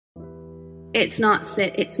It's not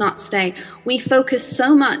sit, it's not stay. We focus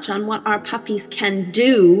so much on what our puppies can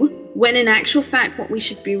do, when in actual fact, what we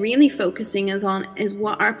should be really focusing on is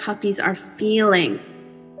what our puppies are feeling.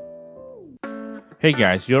 Hey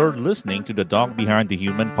guys, you're listening to the Dog Behind the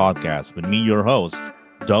Human podcast with me, your host,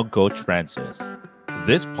 Dog Coach Francis.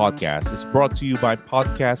 This podcast is brought to you by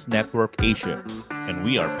Podcast Network Asia, and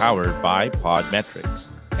we are powered by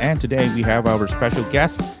Podmetrics. And today we have our special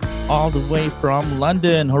guest all the way from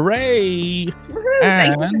London. Hooray! Thank you for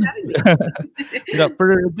having me. Without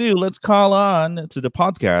further ado, let's call on to the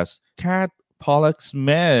podcast, Kat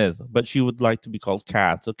Pollock-Smith, but she would like to be called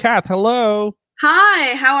Kat. So Kat, hello!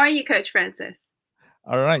 Hi, how are you, Coach Francis?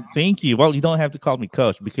 All right, thank you. Well, you don't have to call me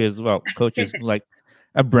Coach because, well, Coach is like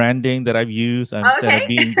a branding that I've used instead of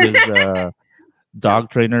being just dog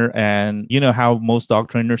trainer. And you know how most dog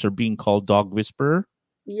trainers are being called dog whisperer?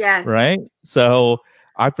 Yes. Right? So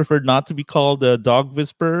I prefer not to be called a dog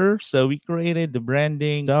whisperer. So we created the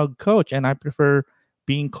branding dog coach. And I prefer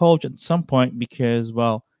being coach at some point because,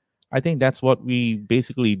 well, I think that's what we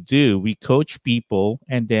basically do. We coach people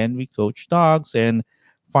and then we coach dogs and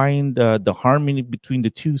find the harmony between the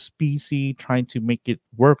two species, trying to make it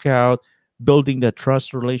work out, building that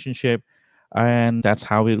trust relationship. And that's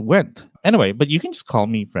how it went. Anyway, but you can just call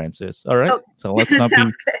me Francis. All right. Oh, so let's not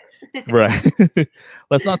be right.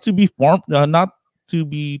 Let's not to be not to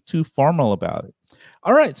be too formal about it.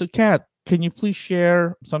 All right. So Kat, can you please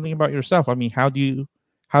share something about yourself? I mean, how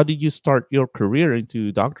did you start your career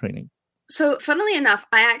into dog training? So funnily enough,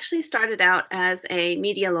 I actually started out as a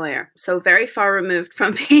media lawyer, so very far removed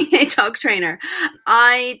from being a dog trainer.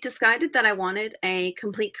 I decided that I wanted a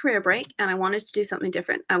complete career break and I wanted to do something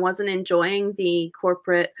different. I wasn't enjoying the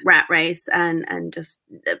corporate rat race and just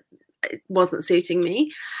it wasn't suiting me.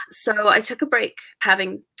 So I took a break,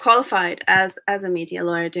 having qualified as a media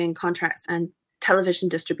lawyer, doing contracts and television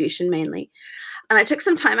distribution mainly. And I took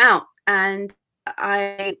some time out and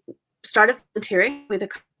I started volunteering with a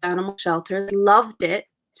animal shelter, loved it,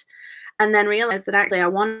 and then realized that actually I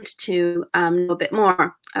wanted to know a bit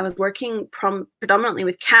more. I was working predominantly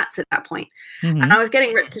with cats at that point, and I was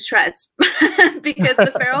getting ripped to shreds because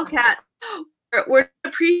the feral cat were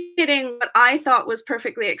appreciating what I thought was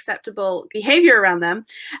perfectly acceptable behavior around them.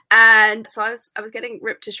 And so I was getting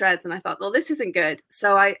ripped to shreds and I thought, well, this isn't good.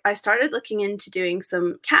 So I started looking into doing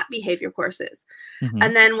some cat behavior courses.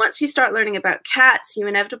 And then once you start learning about cats, you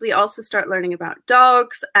inevitably also start learning about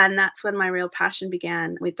dogs. And that's when my real passion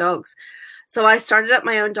began with dogs. So I started up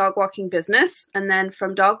my own dog walking business. And then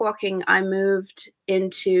from dog walking, I moved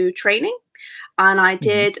into training. And I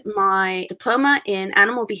did my diploma in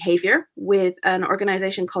animal behavior with an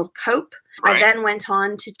organization called COPE. I then went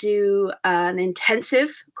on to do an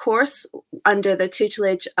intensive course under the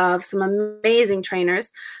tutelage of some amazing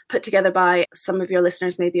trainers put together by some of your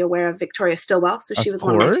listeners may be aware of Victoria Stillwell. So she was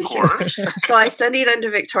one of my teachers. So I studied under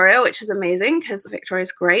Victoria, which is amazing because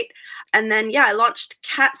Victoria's great. And then, I launched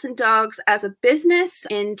Cats and Dogs as a business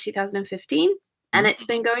in 2015. And it's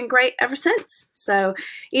been going great ever since. So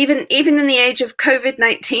even in the age of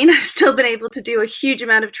COVID-19, I've still been able to do a huge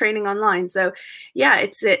amount of training online. So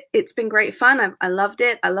it's been great fun. I loved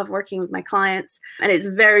it. I love working with my clients. And it's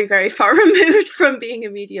very, very far removed from being a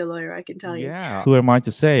media lawyer, I can tell you. Yeah. Who am I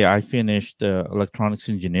to say? I finished electronics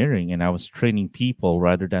engineering and I was training people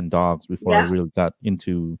rather than dogs before I really got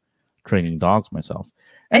into training dogs myself.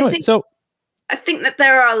 Anyway, I think that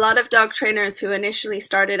there are a lot of dog trainers who initially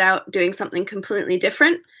started out doing something completely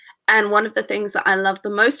different. And one of the things that I love the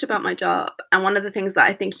most about my job, and one of the things that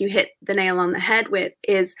I think you hit the nail on the head with,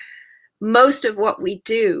 is most of what we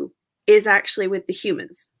do is actually with the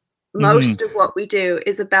humans. Most of what we do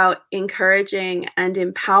is about encouraging and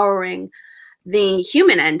empowering the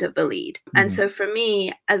human end of the lead. And so for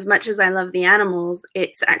me, as much as I love the animals,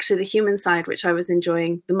 it's actually the human side which I was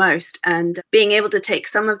enjoying the most. And being able to take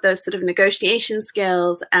some of those sort of negotiation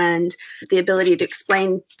skills and the ability to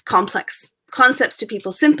explain complex concepts to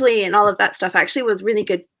people simply and all of that stuff actually was really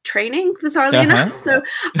good training, bizarrely enough. So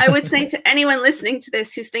I would say to anyone listening to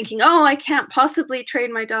this who's thinking, oh, I can't possibly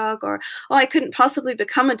train my dog, or oh, I couldn't possibly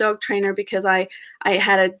become a dog trainer because I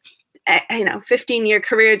had a 15-year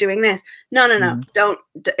career doing this. No. Don't.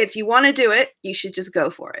 If you want to do it, you should just go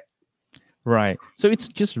for it. Right. So it's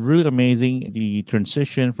just really amazing the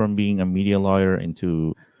transition from being a media lawyer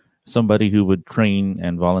into somebody who would train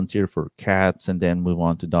and volunteer for cats and then move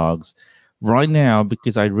on to dogs. Right now,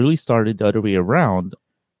 because I really started the other way around,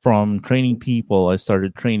 from training people, I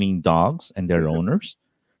started training dogs and their owners.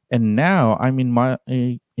 And now I'm in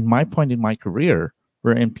my point in my career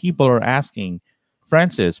wherein people are asking,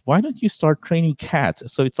 Francis, why don't you start training cats?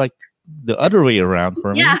 So it's like the other way around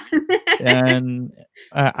for me. And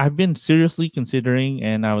I've been seriously considering,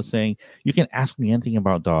 and I was saying, you can ask me anything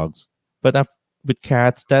about dogs, but with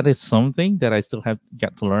cats, that is something that I still have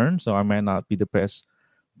got to learn. So I might not be the best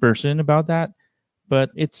person about that. But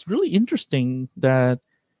it's really interesting that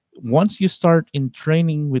once you start in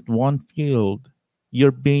training with one field,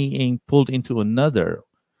 you're being pulled into another.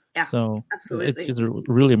 Yeah, So it's absolutely. just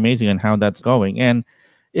really amazing on how that's going. And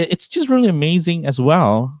it's just really amazing as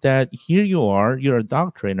well that here you are, you're a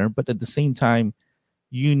dog trainer, but at the same time,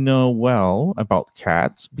 you know well about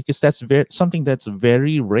cats because that's something that's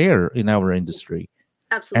very rare in our industry.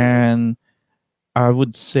 Absolutely. And I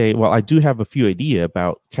would say, well, I do have a few idea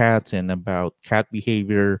about cats and about cat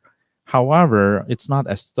behavior. However, it's not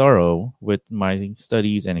as thorough with my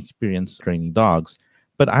studies and experience training dogs.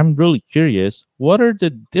 But I'm really curious, what are the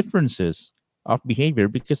differences of behavior?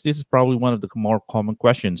 Because this is probably one of the more common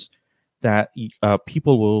questions that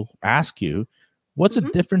people will ask you. What's the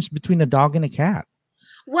Mhm. difference between a dog and a cat?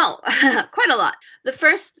 Well, quite a lot. The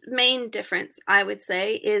first main difference, I would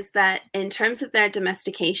say, is that in terms of their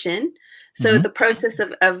domestication, so Mm-hmm. the process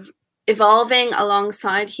of evolving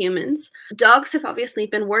alongside humans, dogs have obviously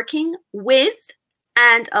been working with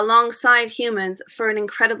and alongside humans for an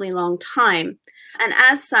incredibly long time. And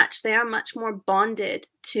as such, they are much more bonded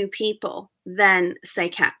to people than, say,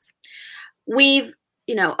 cats. We've,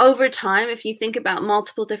 over time, if you think about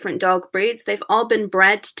multiple different dog breeds, they've all been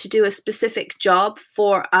bred to do a specific job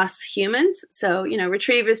for us humans. So,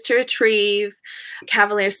 retrievers to retrieve,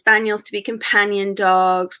 Cavalier Spaniels to be companion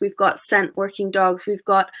dogs. We've got scent working dogs. We've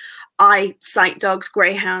got eyesight dogs,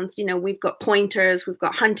 greyhounds. We've got pointers. We've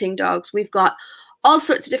got hunting dogs. We've got all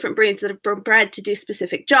sorts of different breeds that have been bred to do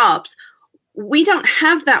specific jobs. We don't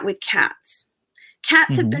have that with cats.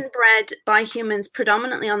 Cats have Mm-hmm. been bred by humans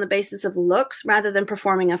predominantly on the basis of looks rather than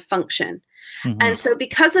performing a function. Mm-hmm. And so,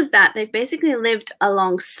 because of that, they've basically lived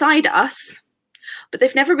alongside us, but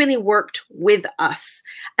they've never really worked with us.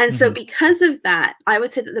 And so, Mm-hmm. because of that, I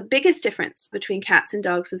would say that the biggest difference between cats and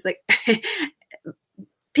dogs is like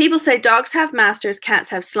people say dogs have masters, cats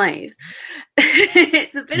have slaves.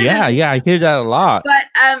 It's a bit of Yeah, a yeah, I hear that a lot.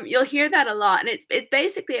 but you'll hear that a lot, and it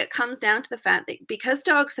basically it comes down to the fact that because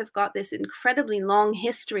dogs have got this incredibly long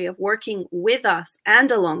history of working with us and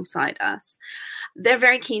alongside us, they're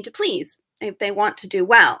very keen to please if they want to do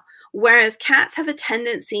well. Whereas cats have a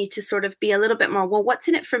tendency to sort of be a little bit more, well, what's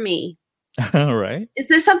in it for me? All right. Is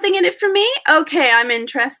there something in it for me? Okay, I'm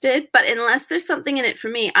interested. But unless there's something in it for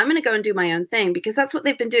me, I'm going to go and do my own thing because that's what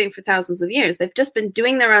they've been doing for thousands of years. They've just been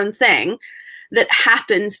doing their own thing that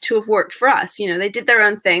happens to have worked for us. They did their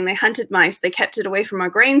own thing. They hunted mice. They kept it away from our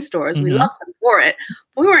grain stores. We Mm-hmm. loved them for it.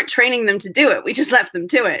 We weren't training them to do it. We just left them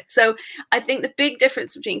to it. So I think the big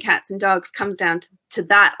difference between cats and dogs comes down to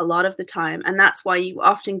that a lot of the time. And that's why you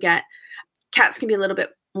often get cats can be a little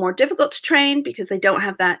bit more difficult to train because they don't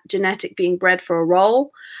have that genetic being bred for a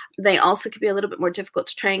role. They also can be a little bit more difficult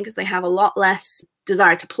to train because they have a lot less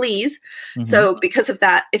desire to please. Mm-hmm. So because of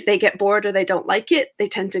that, if they get bored or they don't like it, they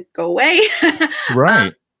tend to go away.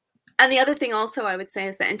 Right. And the other thing also I would say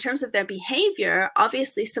is that in terms of their behavior,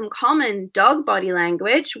 obviously some common dog body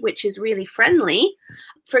language, which is really friendly.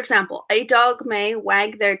 For example, a dog may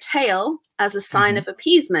wag their tail as a sign of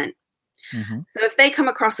appeasement. Mm-hmm. So if they come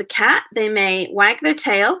across a cat, they may wag their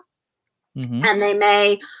tail Mm-hmm. and they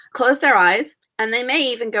may close their eyes and they may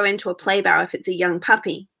even go into a play bow if it's a young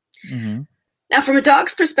puppy. Mm-hmm. Now, from a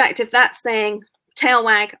dog's perspective, that's saying, tail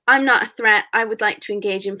wag, I'm not a threat. I would like to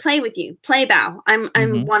engage and play with you. Play bow. I'm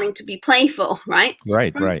wanting to be playful, right?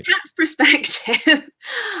 Right, From right. a cat's perspective,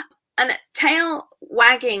 and tail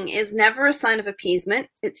wagging is never a sign of appeasement.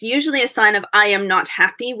 It's usually a sign of I am not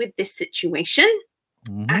happy with this situation.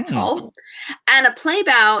 At all. And a play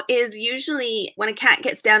bow is usually when a cat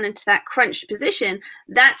gets down into that crunched position,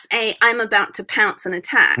 that's I'm about to pounce and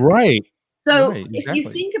attack. Right. So Right, if you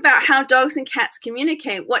exactly. think about how dogs and cats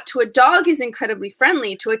communicate, what to a dog is incredibly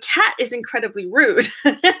friendly, to a cat is incredibly rude.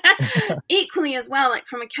 Equally as well, like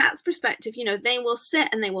from a cat's perspective, they will sit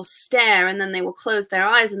and they will stare and then they will close their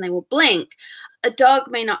eyes and they will blink. A dog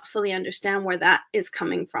may not fully understand where that is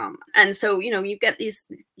coming from. And so, you get these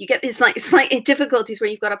like slight difficulties where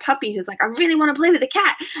you've got a puppy who's like, I really want to play with a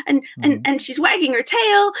cat. And she's wagging her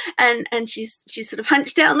tail and she's sort of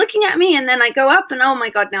hunched down looking at me. And then I go up and, oh my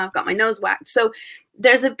God, now I've got my nose whacked. So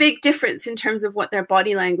there's a big difference in terms of what their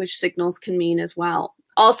body language signals can mean as well.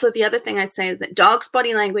 Also, the other thing I'd say is that dogs'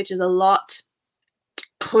 body language is a lot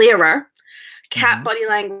clearer. Cat body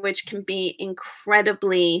language can be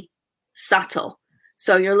incredibly subtle.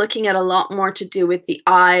 So you're looking at a lot more to do with the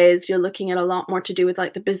eyes. You're looking at a lot more to do with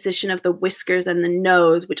like the position of the whiskers and the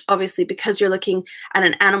nose, which obviously, because you're looking at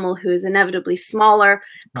an animal who is inevitably smaller,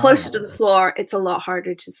 closer to the floor, it's a lot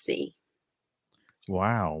harder to see.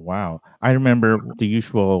 Wow. I remember the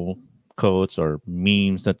usual quotes or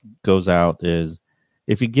memes that goes out is,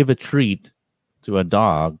 if you give a treat to a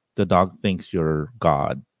dog, the dog thinks you're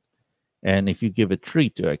God. And if you give a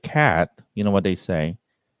treat to a cat, you know what they say?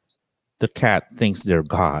 The cat thinks they're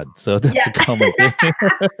God. So that's a common thing.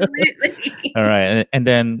 Absolutely. All right. And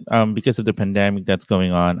then because of the pandemic that's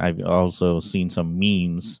going on, I've also seen some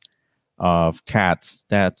memes of cats.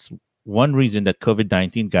 That's one reason that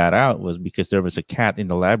COVID-19 got out, was because there was a cat in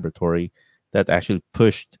the laboratory that actually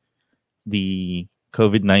pushed the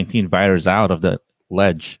COVID-19 virus out of the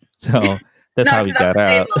ledge. So that's how he got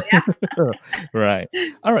out. Table, yeah. Right.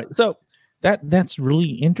 All right. So that's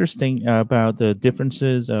really interesting about the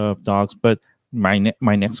differences of dogs. But my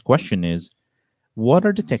next question is, what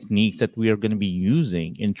are the techniques that we are going to be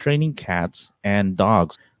using in training cats and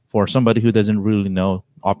dogs for somebody who doesn't really know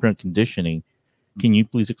operant conditioning? Can you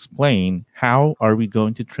please explain how are we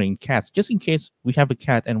going to train cats, just in case we have a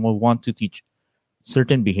cat and we'll want to teach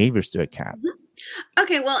certain behaviors to a cat?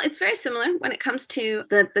 Okay, well, it's very similar when it comes to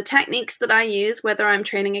the techniques that I use, whether I'm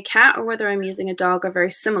training a cat or whether I'm using a dog, are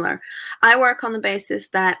very similar. I work on the basis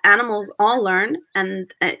that animals all learn,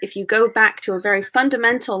 and if you go back to a very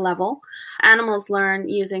fundamental level, animals learn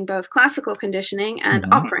using both classical conditioning and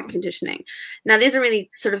operant conditioning. Now, these are really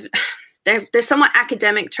sort of... They're somewhat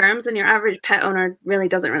academic terms, and your average pet owner really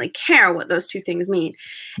doesn't really care what those two things mean.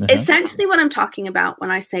 Essentially, what I'm talking about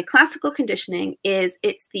when I say classical conditioning is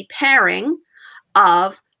it's the pairing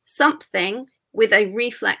of something with a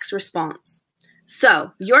reflex response.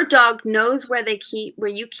 So your dog knows where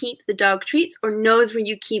you keep the dog treats, or knows where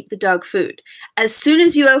you keep the dog food. As soon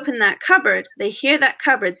as you open that cupboard, they hear that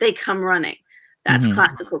cupboard, they come running. That's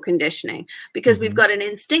classical conditioning, because we've got an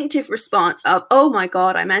instinctive response of, oh my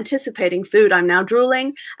God, I'm anticipating food, I'm now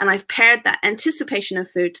drooling, and I've paired that anticipation of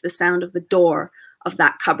food to the sound of the door of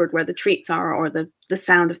that cupboard where the treats are, or the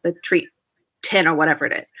sound of the treat tin or whatever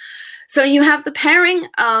it is. So you have the pairing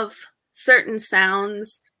of certain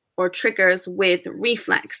sounds or triggers with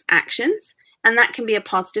reflex actions, and that can be a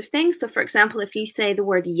positive thing. So for example, if you say the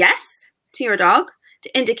word yes to your dog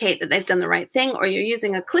to indicate that they've done the right thing, or you're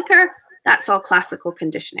using a clicker, that's all classical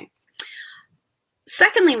conditioning.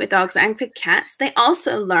 Secondly, with dogs and with cats, they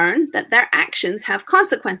also learn that their actions have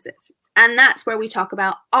consequences. And that's where we talk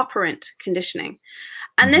about operant conditioning.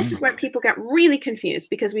 And this is where people get really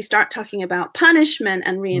confused, because we start talking about punishment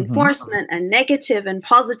and reinforcement and negative and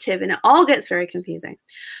positive, and it all gets very confusing.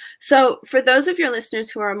 So for those of your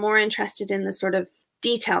listeners who are more interested in the sort of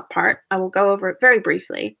detailed part, I will go over it very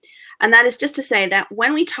briefly. And that is just to say that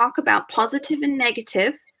when we talk about positive and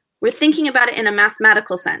negative, we're thinking about it in a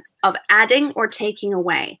mathematical sense of adding or taking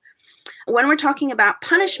away. When we're talking about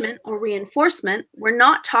punishment or reinforcement, we're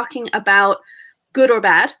not talking about good or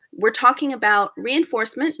bad. We're talking about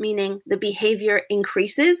reinforcement, meaning the behavior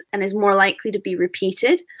increases and is more likely to be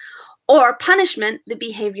repeated, or punishment, the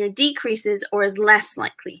behavior decreases or is less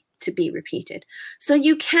likely to be repeated. So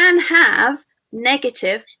you can have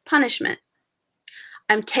negative punishment.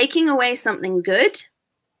 I'm taking away something good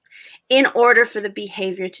in order for the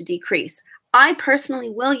behavior to decrease. I personally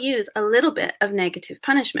will use a little bit of negative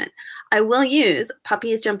punishment. I will use,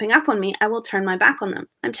 puppy is jumping up on me, I will turn my back on them.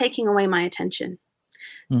 I'm taking away my attention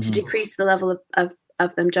to decrease the level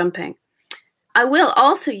of them jumping. I will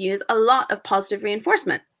also use a lot of positive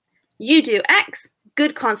reinforcement. You do X,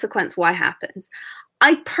 good consequence, Y happens.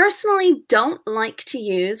 I personally don't like to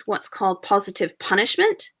use what's called positive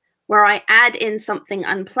punishment, where I add in something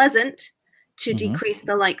unpleasant to decrease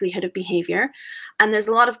the likelihood of behavior. And there's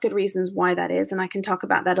a lot of good reasons why that is, and I can talk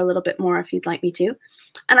about that a little bit more if you'd like me to.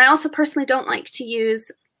 And I also personally don't like to use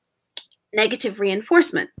negative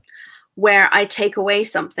reinforcement, where I take away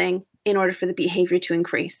something in order for the behavior to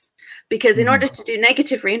increase. Because in order to do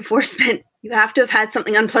negative reinforcement, you have to have had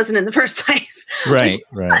something unpleasant in the first place. Right.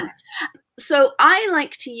 So I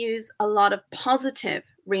like to use a lot of positive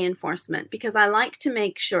reinforcement, because I like to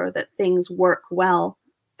make sure that things work well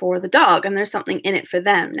for the dog and there's something in it for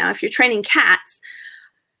them. Now, if you're training cats,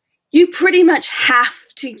 you pretty much have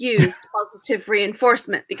to use positive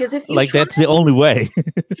reinforcement, because if you that's the only way.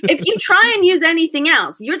 If you try and use anything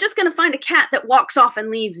else, you're just going to find a cat that walks off and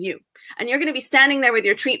leaves you, and you're going to be standing there with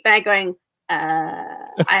your treat bag going, I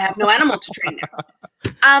have no animal to train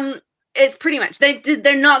now. It's pretty much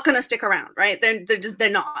they're not going to stick around, right? They're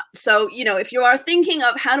not. So if you are thinking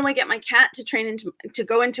of how do I get my cat to to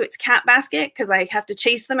go into its cat basket because I have to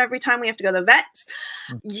chase them every time we have to go to the vets,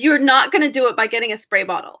 you're not going to do it by getting a spray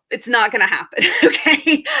bottle. It's not going to happen.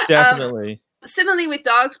 Okay. Definitely. Similarly with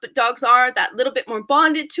dogs, but dogs are that little bit more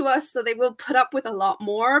bonded to us, so they will put up with a lot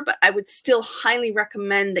more. But I would still highly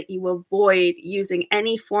recommend that you avoid using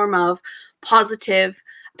any form of positive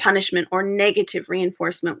punishment or negative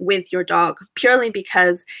reinforcement with your dog, purely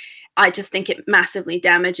because I just think it massively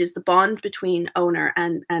damages the bond between owner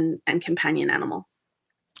and companion animal.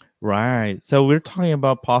 Right. So we're talking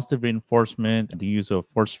about positive reinforcement, the use of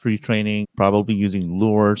force-free training, probably using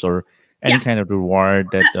lures or any kind of reward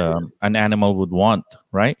that an animal would want,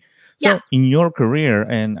 right? So in your career,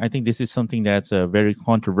 and I think this is something that's very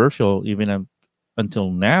controversial even until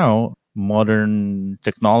now, modern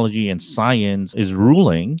technology and science is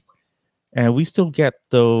ruling, and we still get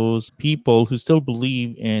those people who still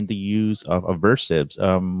believe in the use of aversives,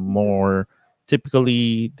 more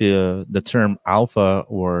typically the term alpha,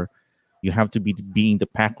 or you have to be being the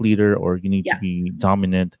pack leader, or you need to be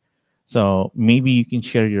dominant. So maybe you can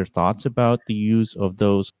share your thoughts about the use of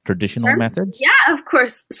those traditional methods. Yeah, of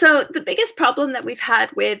course. So the biggest problem that we've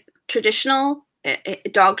had with traditional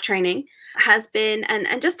dog training has been,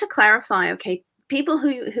 and just to clarify, okay, people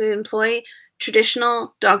who employ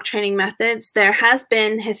traditional dog training methods, there has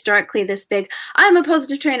been historically this big, I'm a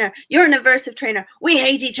positive trainer, you're an aversive trainer, we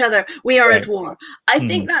hate each other, we are at war. I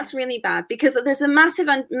think that's really bad, because there's a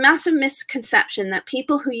massive misconception that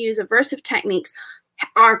people who use aversive techniques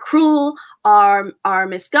are cruel, are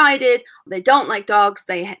misguided, they don't like dogs,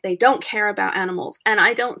 they don't care about animals. And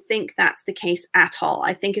I don't think that's the case at all.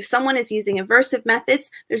 I think if someone is using aversive methods,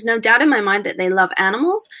 there's no doubt in my mind that they love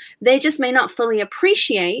animals. They just may not fully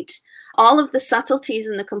appreciate all of the subtleties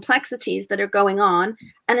and the complexities that are going on.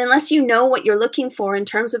 And unless you know what you're looking for in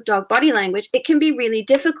terms of dog body language, it can be really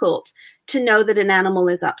difficult to know that an animal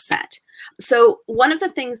is upset. So one of the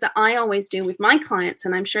things that I always do with my clients,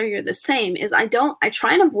 and I'm sure you're the same, is I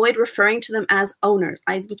try and avoid referring to them as owners.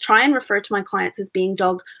 I try and refer to my clients as being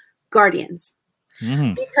dog guardians.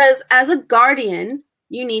 Mm-hmm. Because as a guardian,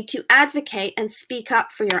 you need to advocate and speak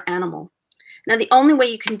up for your animal. Now, the only way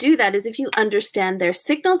you can do that is if you understand their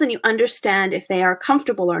signals and you understand if they are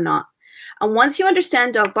comfortable or not. And once you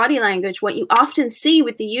understand dog body language, what you often see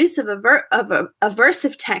with the use of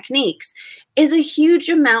aversive techniques is a huge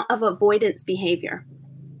amount of avoidance behavior.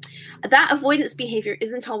 That avoidance behavior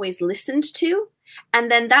isn't always listened to, and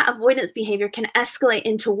then that avoidance behavior can escalate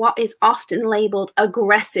into what is often labeled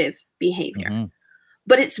aggressive behavior. Mm-hmm.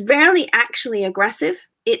 But it's rarely actually aggressive.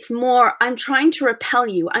 It's more, I'm trying to repel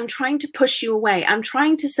you. I'm trying to push you away. I'm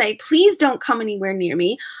trying to say, please don't come anywhere near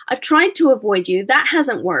me. I've tried to avoid you. That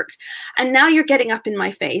hasn't worked. And now you're getting up in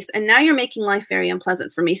my face. And now you're making life very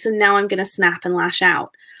unpleasant for me. So now I'm going to snap and lash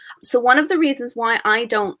out. So one of the reasons why I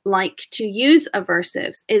don't like to use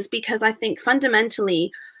aversives is because I think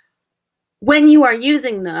fundamentally, when you are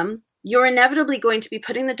using them, you're inevitably going to be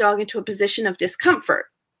putting the dog into a position of discomfort.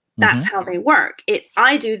 That's how they work. It's,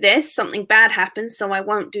 I do this, something bad happens, so I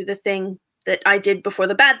won't do the thing that I did before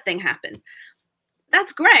the bad thing happens.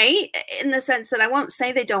 That's great in the sense that I won't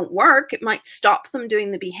say they don't work. It might stop them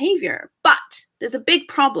doing the behavior. But there's a big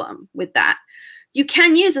problem with that. You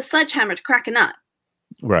can use a sledgehammer to crack a nut.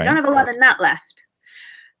 Right. You don't have a lot of nut left.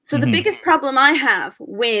 So the biggest problem I have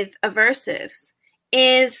with aversives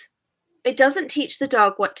is it doesn't teach the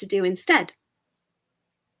dog what to do instead.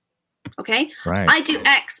 Okay, right. I do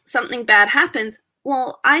X, something bad happens.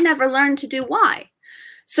 Well, I never learned to do Y.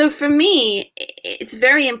 So for me, it's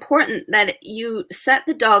very important that you set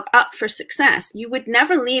the dog up for success. You would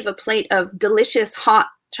never leave a plate of delicious hot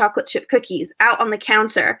chocolate chip cookies out on the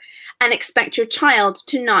counter and expect your child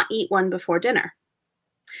to not eat one before dinner.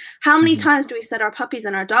 How many times do we set our puppies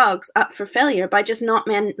and our dogs up for failure by just not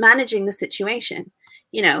managing the situation?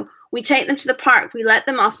 You know, we take them to the park, we let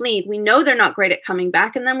them off lead, we know they're not great at coming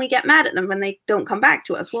back, and then we get mad at them when they don't come back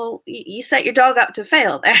to us. Well, you set your dog up to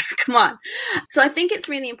fail there. Come on. So I think it's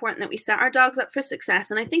really important that we set our dogs up for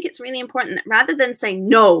success. And I think it's really important that rather than say,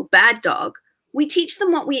 no, bad dog, we teach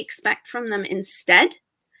them what we expect from them instead.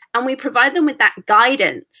 And we provide them with that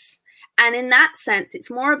guidance. And in that sense,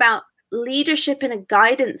 it's more about leadership in a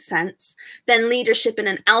guidance sense than leadership in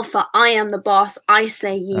an alpha, I am the boss, I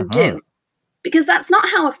say you do. Because that's not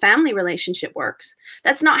how a family relationship works.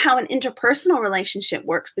 That's not how an interpersonal relationship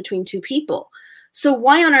works between two people. So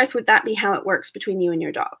why on earth would that be how it works between you and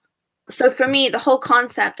your dog? So for me, the whole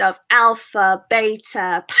concept of alpha,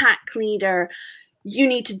 beta, pack leader, you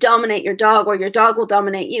need to dominate your dog or your dog will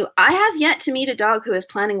dominate you. I have yet to meet a dog who is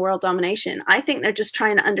planning world domination. I think they're just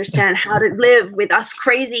trying to understand how to live with us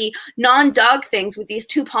crazy non-dog things with these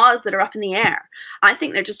two paws that are up in the air. I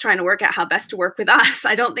think they're just trying to work out how best to work with us.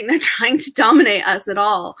 I don't think they're trying to dominate us at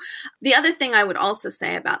all. The other thing I would also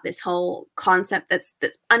say about this whole concept that's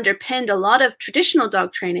underpinned a lot of traditional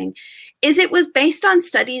dog training is it was based on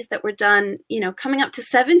studies that were done, coming up to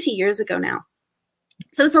 70 years ago now.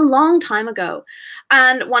 So it's a long time ago.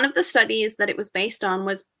 And one of the studies that it was based on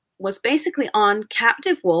was basically on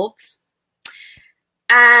captive wolves.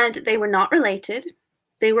 And they were not related.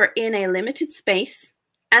 They were in a limited space.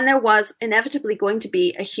 And there was inevitably going to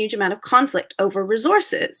be a huge amount of conflict over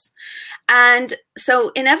resources. And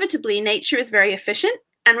so inevitably, nature is very efficient.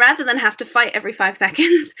 And rather than have to fight every 5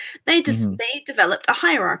 seconds, they developed a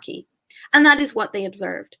hierarchy. And that is what they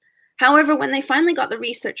observed. However, when they finally got the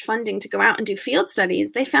research funding to go out and do field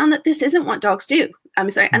studies, they found that this isn't what dogs do. And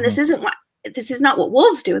this is not what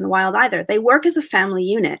wolves do in the wild either. They work as a family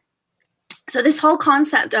unit. So this whole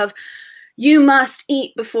concept of you must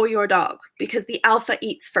eat before your dog because the alpha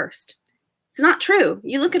eats first. It's not true.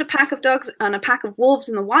 You look at a pack of dogs and a pack of wolves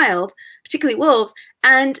in the wild, particularly wolves,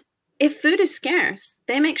 and if food is scarce,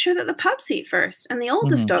 they make sure that the pups eat first and the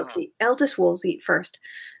eldest wolves eat first.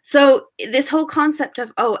 So this whole concept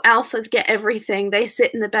of, alphas get everything, they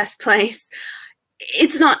sit in the best place,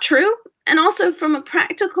 it's not true. And also from a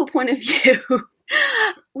practical point of view,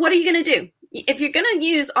 what are you going to do? If you're going to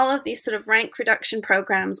use all of these sort of rank reduction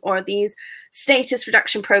programs or these status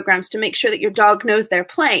reduction programs to make sure that your dog knows their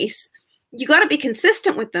place, you got to be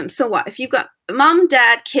consistent with them. So what? If you've got mom,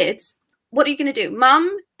 dad, kids, what are you going to do?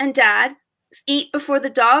 Mom and dad eat before the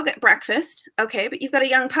dog at breakfast. Okay, but you've got a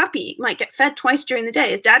young puppy. Might get fed twice during the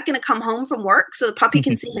day. Is dad going to come home from work so the puppy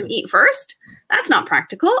can see him eat first? That's not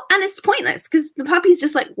practical. And it's pointless because the puppy's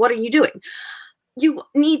just like, what are you doing? You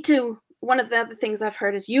need to, one of the other things I've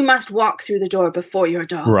heard is you must walk through the door before your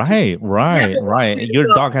dog. Right. Your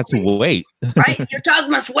dog has to wait. Right? Your dog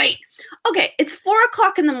must wait. Okay, it's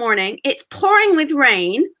 4:00 in the morning. It's pouring with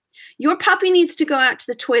rain. Your puppy needs to go out to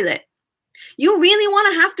the toilet. You really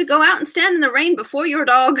want to have to go out and stand in the rain before your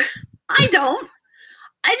dog? I don't.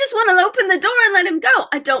 I just want to open the door and let him go.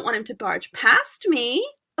 I don't want him to barge past me.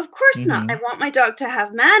 Of course not. I want my dog to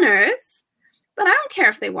have manners, but I don't care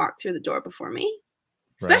if they walk through the door before me,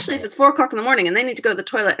 especially if it's 4:00 in the morning and they need to go to the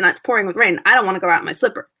toilet and it's pouring with rain. I don't want to go out in my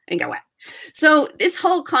slipper and get wet. So this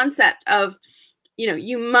whole concept of,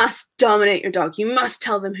 you must dominate your dog. You must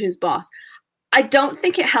tell them who's boss. I don't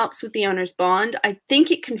think it helps with the owner's bond. I think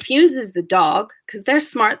it confuses the dog because they're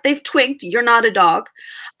smart. They've twigged you're not a dog.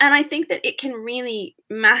 And I think that it can really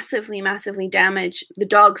massively, massively damage the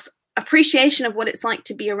dog's appreciation of what it's like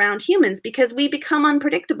to be around humans because we become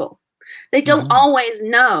unpredictable. They don't always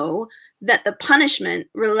know that the punishment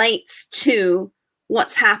relates to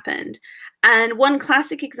what's happened. And one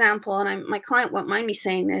classic example, and my client won't mind me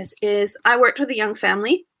saying this, is I worked with a young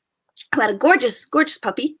family who had a gorgeous, gorgeous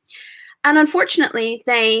puppy. And unfortunately,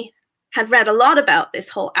 they had read a lot about this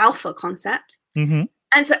whole alpha concept. And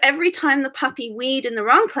so every time the puppy weed in the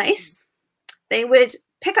wrong place, they would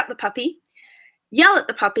pick up the puppy, yell at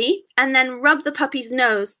the puppy, and then rub the puppy's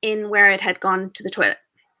nose in where it had gone to the toilet.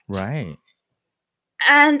 Right.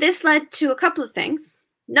 And this led to a couple of things.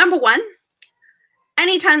 Number one,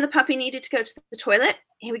 anytime the puppy needed to go to the toilet,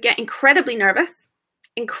 he would get incredibly nervous,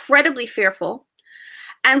 incredibly fearful,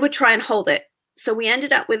 and would try and hold it. So we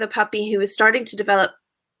ended up with a puppy who was starting to develop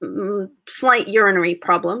slight urinary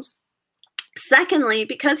problems. Secondly,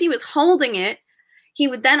 because he was holding it, he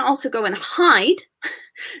would then also go and hide.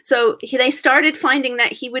 So they started finding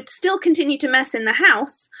that he would still continue to mess in the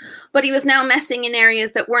house, but he was now messing in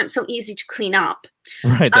areas that weren't so easy to clean up.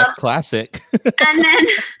 Right, that's classic. And then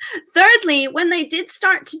thirdly, when they did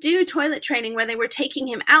start to do toilet training where they were taking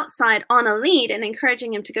him outside on a lead and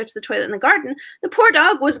encouraging him to go to the toilet in the garden, the poor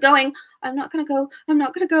dog was going, I'm not going to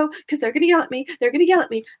go because they're going to yell at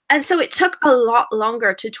me. And so it took a lot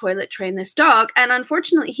longer to toilet train this dog. And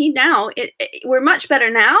unfortunately, we're much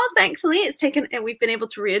better now. Thankfully, we've been able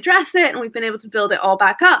to readdress it and we've been able to build it all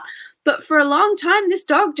back up. But for a long time, this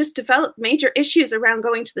dog just developed major issues around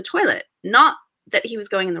going to the toilet, not that he was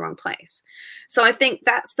going in the wrong place. So I think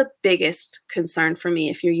that's the biggest concern for me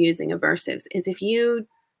if you're using aversives, is if you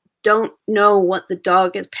don't know what the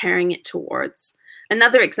dog is pairing it towards.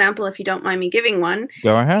 Another example, if you don't mind me giving one.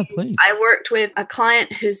 Go ahead, please. I worked with a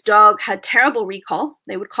client whose dog had terrible recall.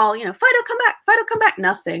 They would call, Fido, come back.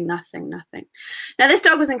 Nothing. Now, this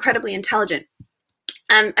dog was incredibly intelligent.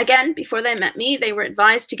 Again, before they met me, they were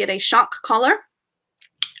advised to get a shock collar.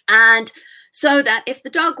 And so that if the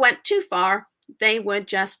dog went too far, they would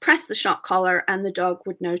just press the shock collar and the dog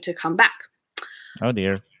would know to come back. Oh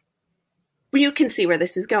dear. You can see where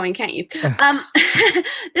this is going, can't you?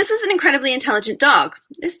 This was an incredibly intelligent dog.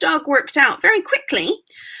 This dog worked out very quickly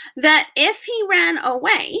that if he ran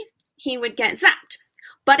away, he would get zapped.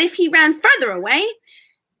 But if he ran further away,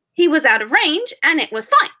 he was out of range and it was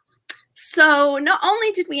fine. So not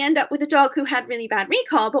only did we end up with a dog who had really bad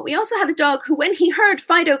recall, but we also had a dog who, when he heard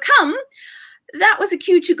Fido come, that was a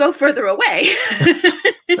cue to go further away.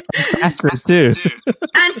 Faster too.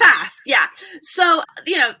 And fast, yeah. So,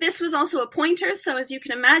 this was also a pointer. So as you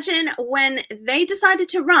can imagine, when they decided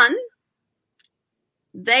to run,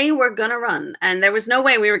 they were going to run. And there was no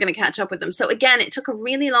way we were going to catch up with them. So again, it took a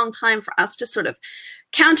really long time for us to sort of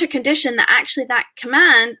counter condition that actually that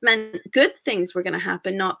command meant good things were going to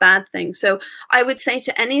happen, not bad things. So I would say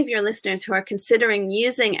to any of your listeners who are considering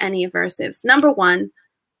using any aversives, number one,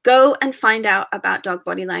 go and find out about dog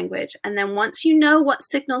body language. And then once you know what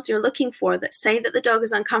signals you're looking for that say that the dog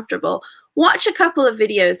is uncomfortable, watch a couple of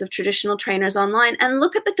videos of traditional trainers online and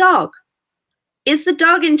look at the dog. Is the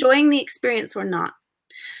dog enjoying the experience or not?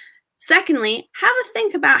 Secondly, have a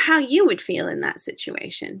think about how you would feel in that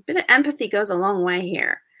situation. A bit of empathy goes a long way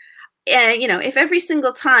here. If every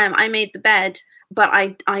single time I made the bed, but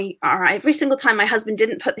every single time my husband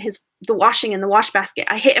didn't put the washing in the wash basket,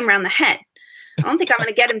 I hit him around the head. I don't think I'm going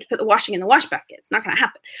to get him to put the washing in the wash basket. It's not going to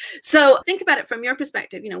happen. So think about it from your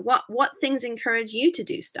perspective. What things encourage you to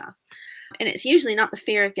do stuff? And it's usually not the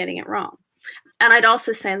fear of getting it wrong. And I'd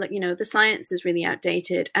also say, look, the science is really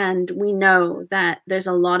outdated. And we know that there's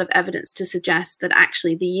a lot of evidence to suggest that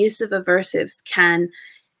actually the use of aversives can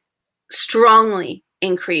strongly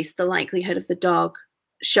increase the likelihood of the dog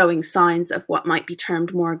showing signs of what might be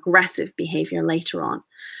termed more aggressive behavior later on.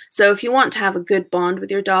 So if you want to have a good bond with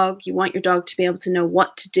your dog, you want your dog to be able to know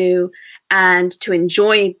what to do and to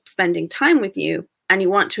enjoy spending time with you, and you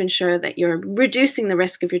want to ensure that you're reducing the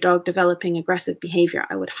risk of your dog developing aggressive behavior,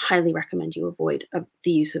 I would highly recommend you avoid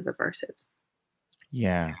the use of aversives.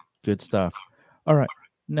 Yeah, good stuff. All right.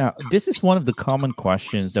 Now, this is one of the common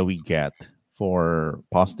questions that we get for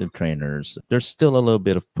positive trainers. There's still a little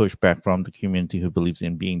bit of pushback from the community who believes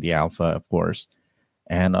in being the alpha, of course,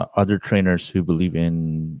 and other trainers who believe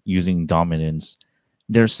in using dominance.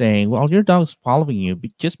 They're saying, well, your dog's following you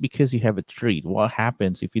just because you have a treat. What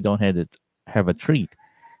happens if you don't have a treat?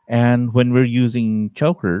 And when we're using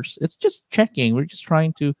chokers, it's just checking. We're just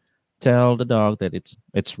trying to tell the dog that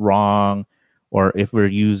it's wrong. Or if we're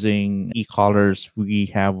using e-collars, we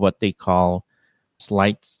have what they call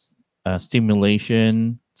slight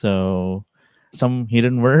stimulation. So some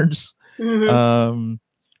hidden words. Mm-hmm.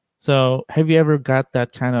 So have you ever got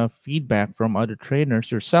that kind of feedback from other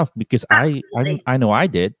trainers yourself? Because I know I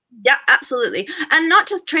did. Yeah, absolutely. And not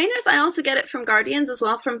just trainers, I also get it from guardians as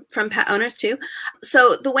well, from pet owners too.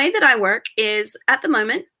 So the way that I work is, at the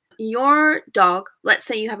moment, your dog, let's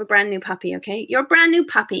say you have a brand new puppy, okay? Your brand new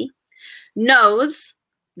puppy knows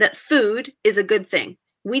that food is a good thing.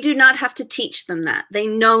 We do not have to teach them that. They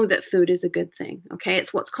know that food is a good thing, okay?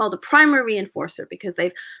 It's what's called a primary reinforcer, because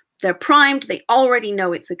they're primed, they already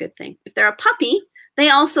know it's a good thing. If they're a puppy,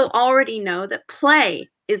 they also already know that play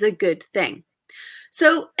is a good thing.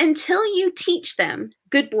 So until you teach them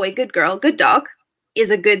good boy, good girl, good dog is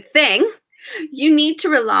a good thing, you need to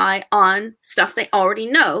rely on stuff they already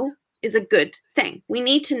know is a good thing. We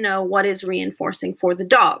need to know what is reinforcing for the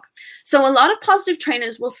dog. So a lot of positive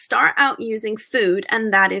trainers will start out using food,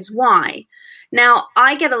 and that is why. Now,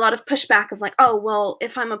 I get a lot of pushback of like, oh, well,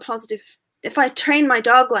 if I train my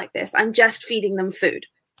dog like this, I'm just feeding them food.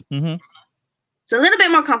 Mm-hmm. It's a little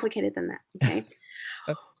bit more complicated than that, okay?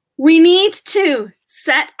 We need to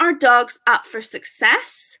set our dogs up for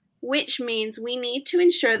success, which means we need to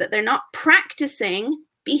ensure that they're not practicing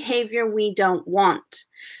behavior we don't want.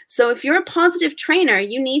 So if you're a positive trainer,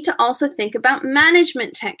 you need to also think about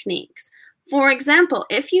management techniques. For example,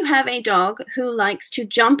 if you have a dog who likes to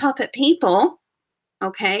jump up at people,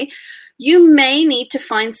 okay, you may need to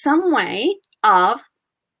find some way of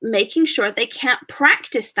making sure they can't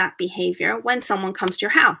practice that behavior when someone comes to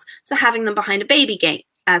your house. So having them behind a baby gate,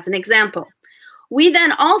 as an example. We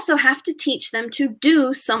then also have to teach them to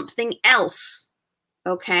do something else.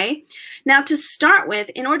 Okay? Now, to start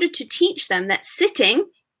with, in order to teach them that sitting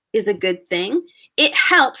is a good thing, it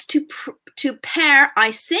helps to pair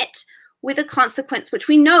I sit with a consequence which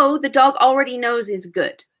we know the dog already knows is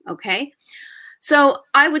good. Okay? So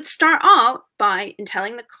I would start out by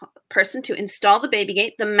telling the person to install the baby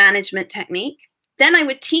gate, the management technique. Then I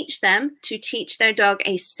would teach them to teach their dog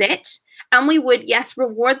a sit. And we would, yes,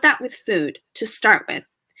 reward that with food to start with.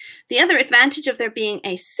 The other advantage of there being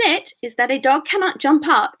a sit is that a dog cannot jump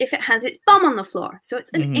up if it has its bum on the floor. So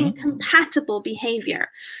it's an incompatible behavior.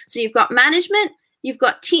 So you've got management, you've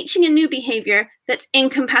got teaching a new behavior that's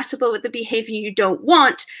incompatible with the behavior you don't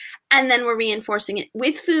want, and then we're reinforcing it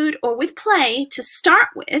with food or with play to start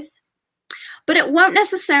with. But it won't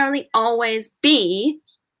necessarily always be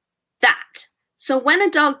that. So when a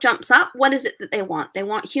dog jumps up, what is it that they want? They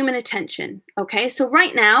want human attention. Okay, so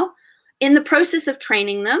right now, in the process of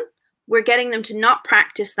training them, we're getting them to not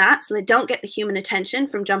practice that so they don't get the human attention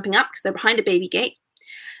from jumping up because they're behind a baby gate.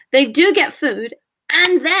 They do get food,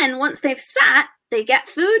 and then once they've sat, they get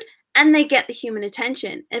food and they get the human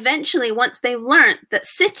attention. Eventually, once they've learned that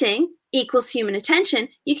sitting equals human attention,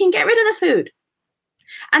 you can get rid of the food.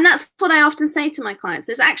 And that's what I often say to my clients.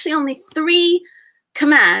 There's actually only 3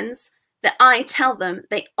 commands that I tell them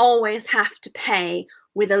they always have to pay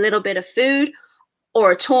with a little bit of food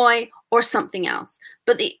or a toy or something else.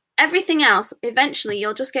 But everything else, eventually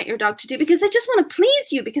you'll just get your dog to do because they just want to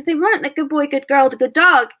please you, because they've learned that good boy, good girl, to good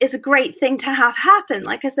dog is a great thing to have happen.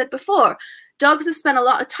 Like I said before, dogs have spent a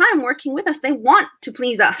lot of time working with us. They want to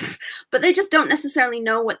please us, but they just don't necessarily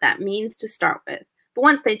know what that means to start with. But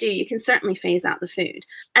once they do, you can certainly phase out the food.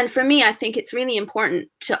 And for me, I think it's really important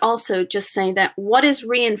to also just say that what is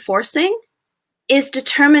reinforcing is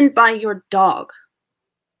determined by your dog.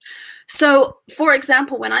 So, for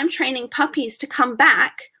example, when I'm training puppies to come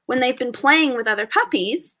back when they've been playing with other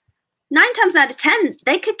puppies, 9 times out of 10,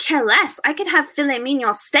 they could care less. I could have filet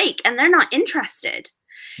mignon steak and they're not interested.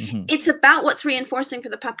 It's about what's reinforcing for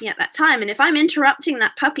the puppy at that time. And if I'm interrupting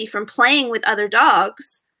that puppy from playing with other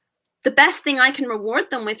dogs, the best thing I can reward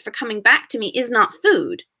them with for coming back to me is not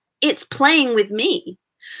food. It's playing with me.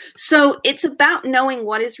 So it's about knowing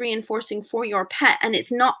what is reinforcing for your pet. And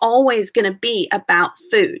it's not always going to be about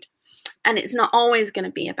food. And it's not always going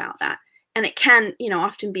to be about that. And it can,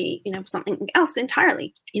 often be, something else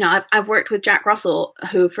entirely. I've worked with Jack Russell,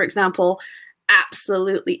 who, for example,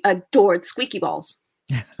 absolutely adored squeaky balls.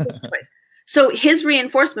 So his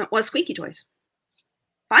reinforcement was squeaky toys.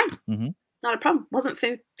 Fine. Not a problem. Wasn't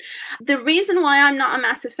food. The reason why I'm not a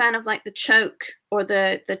massive fan of like the choke or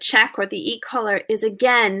the check or the e-collar is,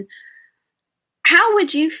 again, how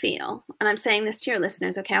would you feel? And I'm saying this to your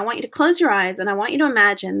listeners, okay? I want you to close your eyes and I want you to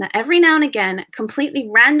imagine that every now and again, at completely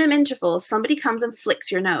random intervals, somebody comes and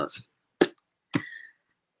flicks your nose.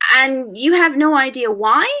 And you have no idea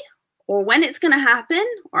why or when it's going to happen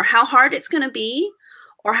or how hard it's going to be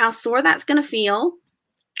or how sore that's going to feel.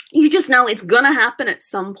 You just know it's going to happen at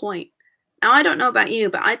some point. Now, I don't know about you,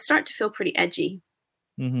 but I'd start to feel pretty edgy.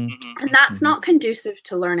 And that's not conducive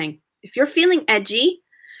to learning. If you're feeling edgy,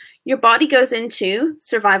 your body goes into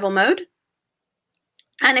survival mode.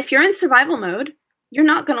 And if you're in survival mode, you're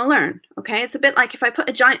not going to learn, okay? It's a bit like if I put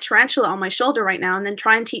a giant tarantula on my shoulder right now and then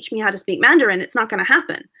try and teach me how to speak Mandarin, it's not going to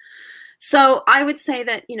happen. So I would say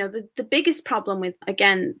that, the biggest problem with,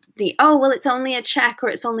 again, it's only a check or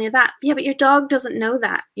it's only a that. Yeah, but your dog doesn't know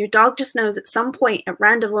that. Your dog just knows at some point at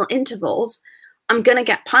random little intervals, I'm going to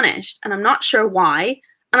get punished and I'm not sure why.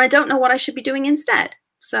 And I don't know what I should be doing instead.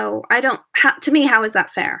 So to me, how is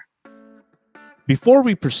that fair? Before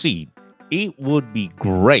we proceed, it would be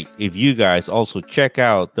great if you guys also check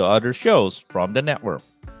out the other shows from the network.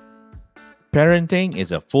 Parenting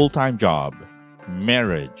is a full-time job.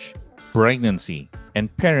 Marriage, pregnancy,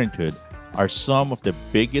 and parenthood are some of the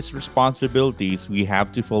biggest responsibilities we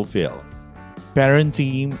have to fulfill. Parent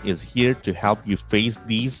Team is here to help you face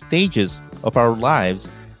these stages of our lives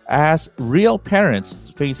as real parents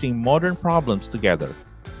facing modern problems together.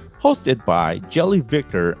 Hosted by Jelly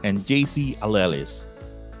Victor and JC Alelis.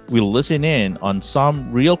 We'll listen in on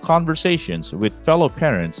some real conversations with fellow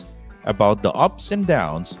parents about the ups and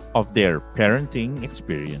downs of their parenting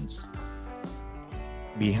experience.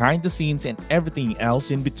 Behind the scenes and everything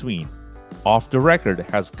else in between, Off the Record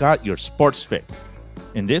has got your sports fix.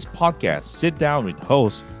 In this podcast, sit down with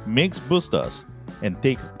host Migs Bustos and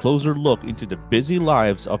take a closer look into the busy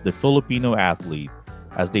lives of the Filipino athlete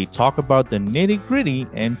as they talk about the nitty-gritty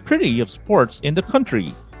and pretty of sports in the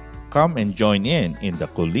country. Come and join in the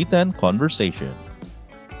Kulitan conversation.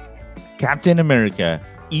 Captain America,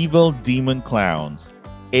 Evil Demon Clowns,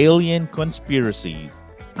 Alien Conspiracies.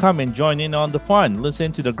 Come and join in on the fun.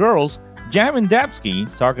 Listen to the girls, Jam and Dapsky,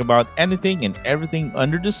 talk about anything and everything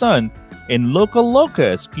under the sun in Local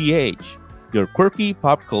Locus PH, your quirky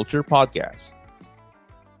pop culture podcast.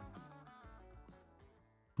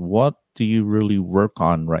 What do you really work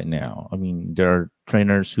on right now? I mean, there are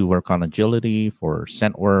trainers who work on agility for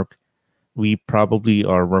scent work. We probably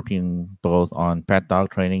are working both on pet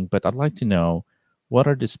dog training, but I'd like to know, what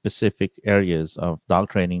are the specific areas of dog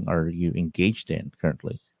training are you engaged in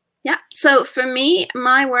currently? Yeah. So for me,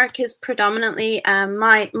 my work is predominantly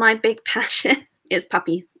my big passion is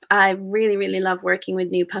puppies. I really, really love working with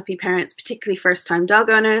new puppy parents, particularly first-time dog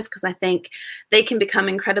owners, because I think they can become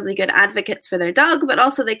incredibly good advocates for their dog, but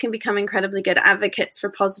also they can become incredibly good advocates for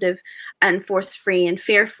positive and force-free and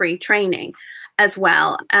fear-free training as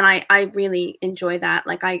well. And I really enjoy that.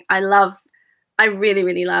 Like I really,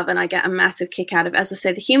 really love, and I get a massive kick out of, as I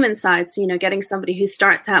say, the human side. So, getting somebody who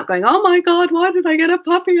starts out going, oh my God, why did I get a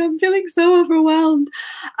puppy? I'm feeling so overwhelmed.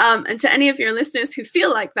 And to any of your listeners who feel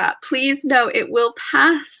like that, please know it will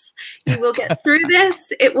pass. You will get through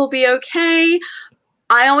this. It will be okay.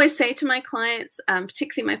 I always say to my clients,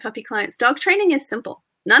 particularly my puppy clients, dog training is simple.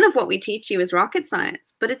 None of what we teach you is rocket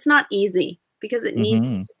science, but it's not easy because it needs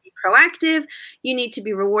you to be proactive. You need to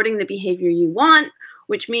be rewarding the behavior you want,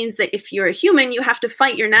 which means that if you're a human, you have to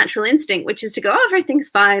fight your natural instinct, which is to go, oh, everything's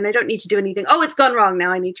fine. I don't need to do anything. Oh, it's gone wrong.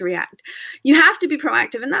 Now I need to react. You have to be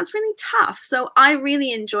proactive, and that's really tough. So I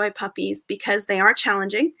really enjoy puppies because they are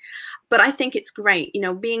challenging, but I think it's great,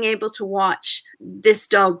 being able to watch this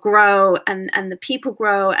dog grow and the people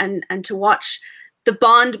grow and to watch the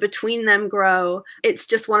bond between them grow. It's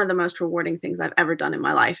just one of the most rewarding things I've ever done in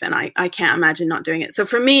my life. And I can't imagine not doing it. So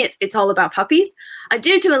for me, it's all about puppies. I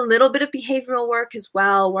do a little bit of behavioral work as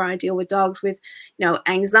well, where I deal with dogs with,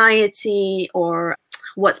 anxiety or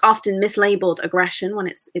what's often mislabeled aggression when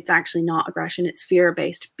it's actually not aggression. It's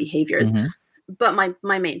fear-based behaviors. Mm-hmm. But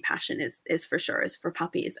my main passion is for sure is for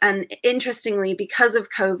puppies. And interestingly, because of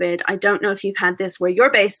COVID, I don't know if you've had this where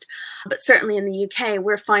you're based, but certainly in the UK,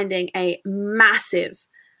 we're finding a massive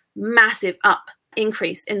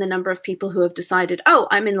increase in the number of people who have decided, oh,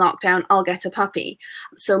 I'm in lockdown, I'll get a puppy.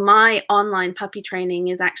 So my online puppy training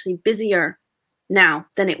is actually busier now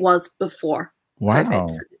than it was before COVID.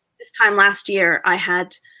 So this time last year, I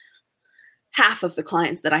had half of the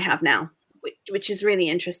clients that I have now, which is really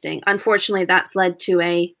interesting. Unfortunately, that's led to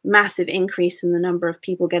a massive increase in the number of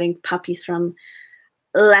people getting puppies from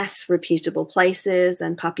less reputable places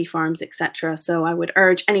and puppy farms, etc. So I would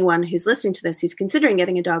urge anyone who's listening to this, who's considering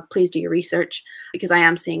getting a dog, please do your research, because I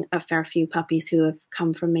am seeing a fair few puppies who have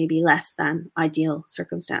come from maybe less than ideal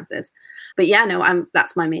circumstances. But yeah, no,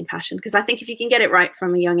 that's my main passion, because I think if you can get it right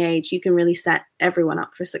from a young age, you can really set everyone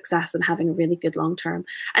up for success and having a really good long term.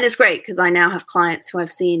 And it's great because I now have clients who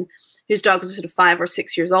I've seen whose dogs are sort of 5 or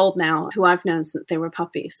 6 years old now, who I've known since they were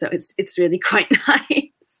puppies. So it's really quite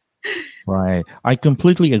nice. Right. I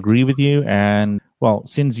completely agree with you. And well,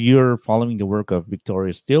 since you're following the work of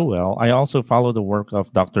Victoria Stilwell, I also follow the work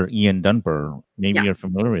of Dr. Ian Dunbar. Maybe you're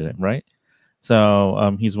familiar with him, right?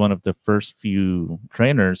 So he's one of the first few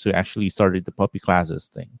trainers who actually started the puppy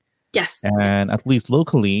classes thing. Yes. And at least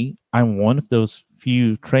locally, I'm one of those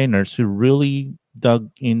few trainers who really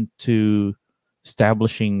dug into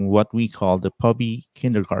establishing what we call the puppy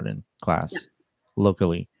kindergarten class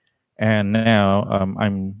locally. And now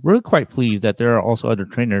I'm really quite pleased that there are also other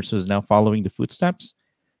trainers who's now following the footsteps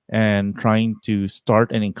and trying to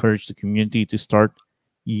start and encourage the community to start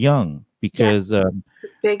young, because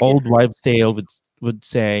old wives' tale would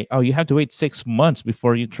say, oh, you have to wait 6 months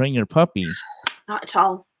before you train your puppy. Not at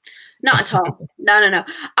all. Not at all. No.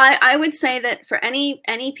 I would say that for any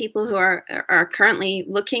people who are currently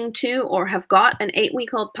looking to or have got an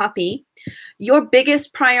 8-week-old puppy, your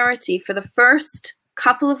biggest priority for the first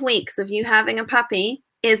couple of weeks of you having a puppy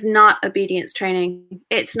is not obedience training.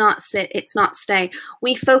 It's not sit, it's not stay.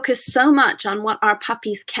 We focus so much on what our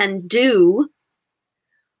puppies can do,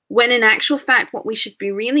 when in actual fact, what we should be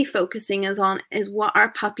really focusing on is what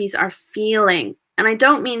our puppies are feeling. And I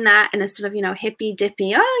don't mean that in a sort of, hippy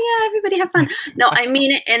dippy, oh yeah, everybody have fun. No, I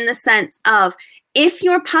mean it in the sense of, if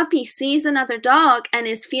your puppy sees another dog and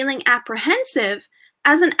is feeling apprehensive,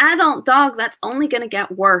 as an adult dog, that's only going to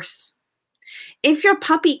get worse. If your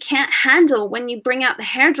puppy can't handle when you bring out the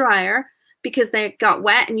hairdryer because they got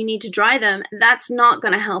wet and you need to dry them, that's not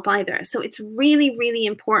going to help either. So it's really, really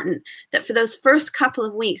important that for those first couple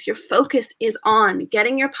of weeks, your focus is on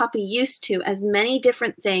getting your puppy used to as many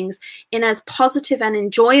different things in as positive and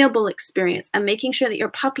enjoyable experience, and making sure that your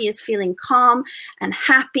puppy is feeling calm and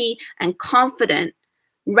happy and confident,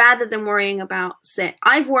 rather than worrying about sit.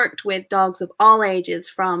 I've worked with dogs of all ages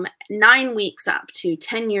from 9 weeks up to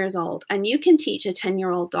 10 years old, and you can teach a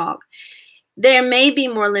 10-year-old dog. There may be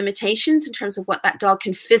more limitations in terms of what that dog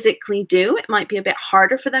can physically do. It might be a bit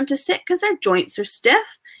harder for them to sit because their joints are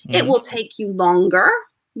stiff. Mm-hmm. It will take you longer.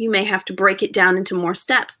 You may have to break it down into more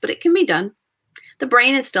steps, but it can be done. The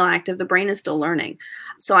brain is still active. The brain is still learning.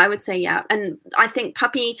 So I would say, yeah. And I think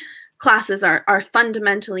puppy classes are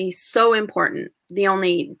fundamentally so important. The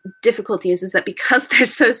only difficulty is that because they're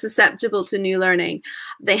so susceptible to new learning,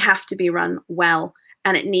 they have to be run well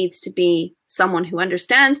and it needs to be someone who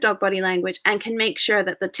understands dog body language and can make sure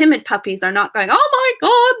that the timid puppies are not going, oh my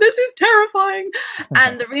God, this is terrifying.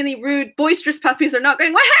 And the really rude, boisterous puppies are not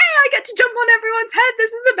going, well, hey, I get to jump on everyone's head.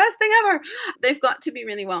 This is the best thing ever. They've got to be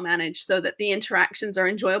really well managed so that the interactions are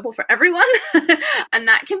enjoyable for everyone. And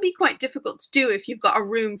that can be quite difficult to do if you've got a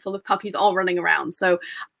room full of puppies all running around. So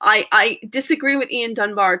I disagree with Ian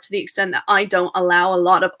Dunbar to the extent that I don't allow a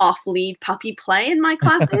lot of off-lead puppy play in my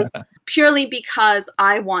classes, purely because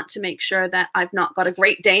I want to make sure that I've not got a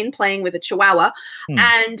Great Dane playing with a Chihuahua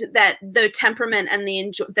and that the temperament and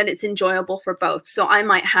that it's enjoyable for both. So I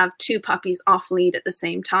might have 2 puppies off-lead at the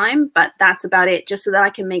same time, but that's about it, just so that I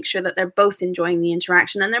can make sure that they're both enjoying the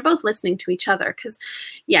interaction and they're both listening to each other. Because,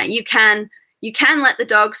 yeah, you can let the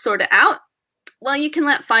dog sort it out. Well, you can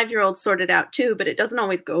let 5-year-olds sort it out too, but it doesn't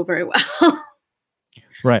always go very well.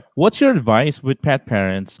 Right. What's your advice with pet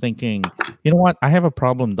parents thinking, you know what, I have a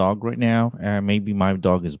problem dog right now. Maybe my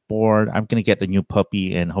dog is bored. I'm going to get a new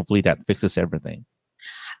puppy and hopefully that fixes everything.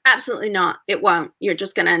 Absolutely not. It won't. You're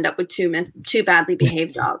just going to end up with two badly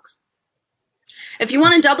behaved dogs. If you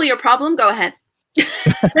want to double your problem, go ahead. Because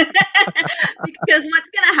what's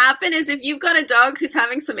going to happen is if you've got a dog who's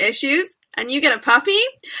having some issues and you get a puppy,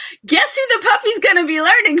 guess who the puppy's going to be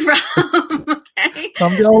learning from? Okay,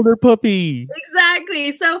 I'm the older puppy.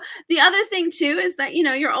 Exactly. So the other thing too is that,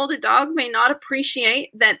 your older dog may not appreciate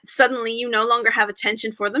that suddenly you no longer have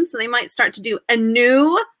attention for them. So they might start to do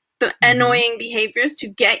annoying behaviors to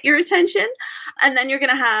get your attention. And then you're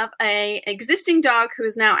going to have a existing dog who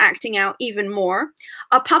is now acting out even more,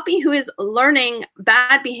 a puppy who is learning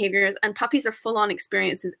bad behaviors, and puppies are full-on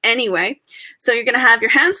experiences anyway. So you're going to have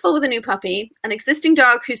your hands full with a new puppy, an existing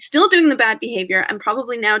dog who's still doing the bad behavior and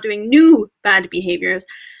probably now doing new bad behaviors,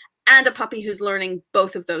 and a puppy who's learning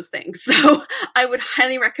both of those things. So I would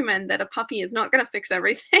highly recommend that a puppy is not going to fix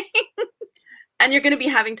everything. And you're going to be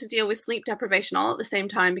having to deal with sleep deprivation all at the same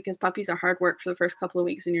time, because puppies are hard work for the first couple of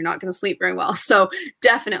weeks and you're not going to sleep very well. So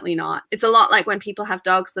definitely not. It's a lot like when people have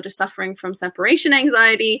dogs that are suffering from separation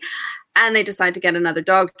anxiety and they decide to get another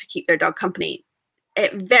dog to keep their dog company.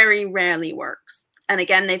 It very rarely works. And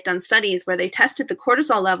again, they've done studies where they tested the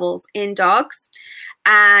cortisol levels in dogs,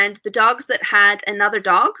 and the dogs that had another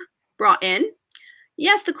dog brought in,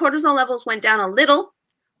 yes, the cortisol levels went down a little,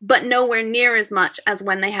 but nowhere near as much as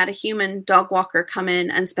when they had a human dog walker come in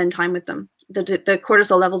and spend time with them. The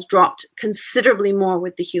cortisol levels dropped considerably more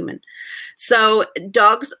with the human. So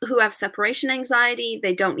dogs who have separation anxiety,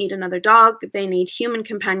 they don't need another dog. They need human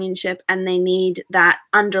companionship, and they need that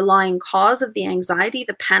underlying cause of the anxiety,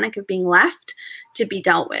 the panic of being left, to be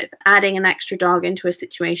dealt with. Adding an extra dog into a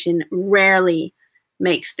situation rarely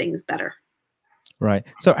makes things better. Right.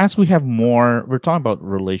 So as we have more, we're talking about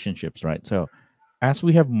relationships, right? So as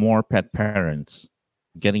we have more pet parents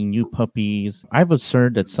getting new puppies, I've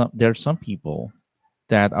observed that there are some people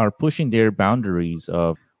that are pushing their boundaries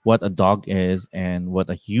of what a dog is and what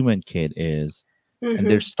a human kid is. Mm-hmm. And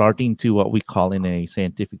they're starting to, what we call in a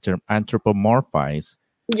scientific term, anthropomorphize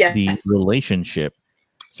the relationship.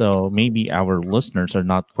 So maybe our listeners are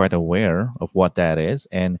not quite aware of what that is.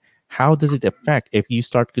 And how does it affect if you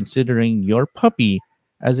start considering your puppy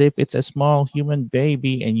as if it's a small human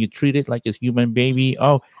baby and you treat it like a human baby?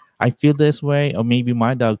 Oh, I feel this way, or maybe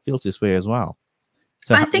my dog feels this way as well.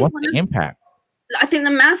 So what's the impact? I think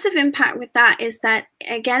the massive impact with that is that,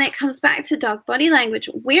 again, it comes back to dog body language.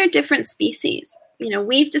 We're different species.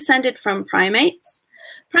 We've descended from primates.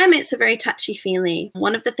 Primates are very touchy-feely.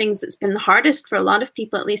 One of the things that's been the hardest for a lot of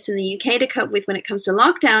people, at least in the UK, to cope with when it comes to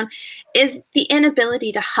lockdown is the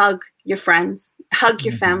inability to hug your friends, hug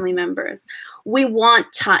your family members. We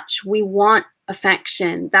want touch. We want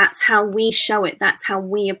affection. That's how we show it. That's how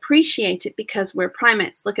we appreciate it, because we're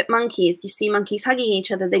primates. Look at monkeys. You see monkeys hugging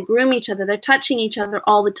each other. They groom each other. They're touching each other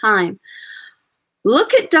all the time.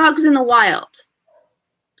 Look at dogs in the wild.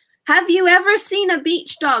 Have you ever seen a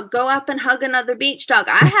beach dog go up and hug another beach dog?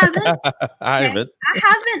 I haven't. I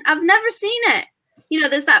haven't. I've never seen it.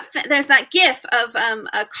 There's that gif of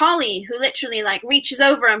a collie who literally reaches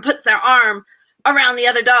over and puts their arm around the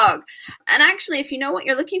other dog. And actually, if you know what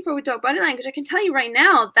you're looking for with dog body language, I can tell you right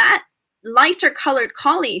now that lighter colored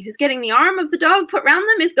collie who's getting the arm of the dog put around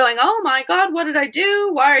them is going, oh my God, what did I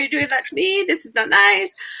do? Why are you doing that to me? This is not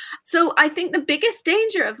nice. So I think the biggest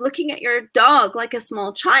danger of looking at your dog like a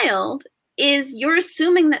small child is you're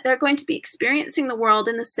assuming that they're going to be experiencing the world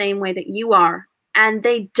in the same way that you are. And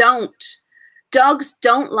they don't. Dogs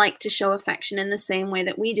don't like to show affection in the same way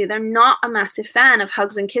that we do. They're not a massive fan of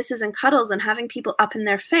hugs and kisses and cuddles and having people up in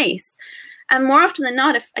their face. And more often than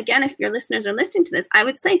not, if your listeners are listening to this, I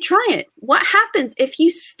would say try it. What happens if you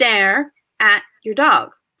stare at your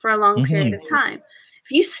dog for a long period of time?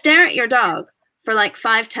 If you stare at your dog for like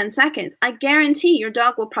 5-10 seconds, I guarantee your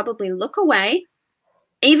dog will probably look away.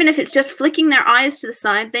 Even if it's just flicking their eyes to the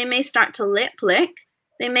side, they may start to lip lick.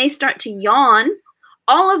 They may start to yawn,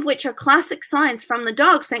 all of which are classic signs from the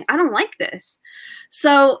dog saying, I don't like this.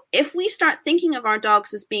 So if we start thinking of our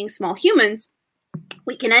dogs as being small humans,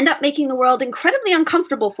 we can end up making the world incredibly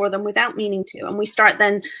uncomfortable for them without meaning to. And we start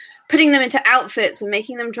then putting them into outfits and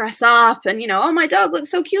making them dress up and, oh, my dog looks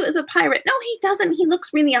so cute as a pirate. No, he doesn't. He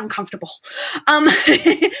looks really uncomfortable.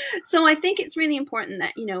 So I think it's really important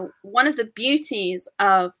that, one of the beauties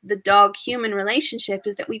of the dog-human relationship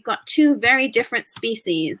is that we've got two very different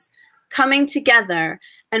species coming together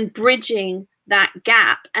and bridging that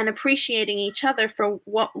gap and appreciating each other for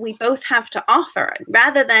what we both have to offer,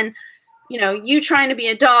 rather than you trying to be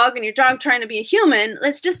a dog and your dog trying to be a human.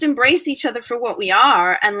 Let's just embrace each other for what we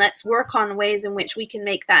are, and let's work on ways in which we can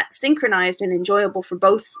make that synchronized and enjoyable for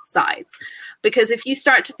both sides. Because if you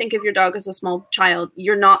start to think of your dog as a small child,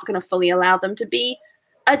 you're not going to fully allow them to be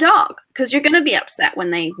a dog, because you're going to be upset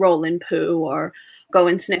when they roll in poo or go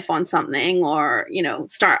and sniff on something, or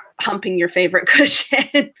start humping your favorite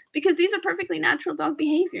cushion, because these are perfectly natural dog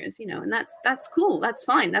behaviors, and that's cool, that's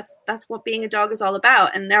fine, that's what being a dog is all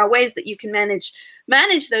about. And there are ways that you can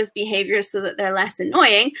manage those behaviors so that they're less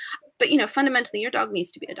annoying. But fundamentally, your dog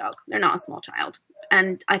needs to be a dog. They're not a small child.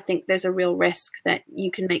 And I think there's a real risk that you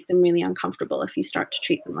can make them really uncomfortable if you start to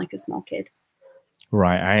treat them like a small kid.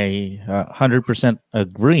 Right. I 100%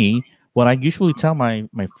 agree. What I usually tell my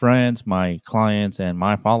friends, my clients, and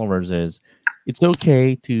my followers is it's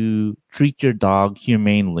okay to treat your dog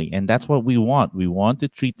humanely. And that's what we want. We want to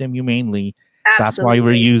treat them humanely. Absolutely. That's why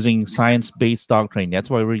we're using science-based dog training. That's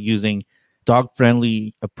why we're using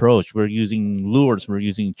dog-friendly approach. We're using lures. We're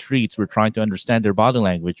using treats. We're trying to understand their body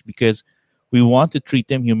language because we want to treat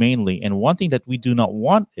them humanely. And one thing that we do not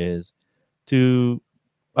want is to,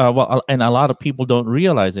 and a lot of people don't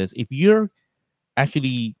realize is if you're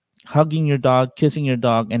actually hugging your dog, kissing your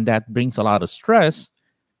dog, and that brings a lot of stress,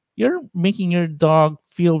 you're making your dog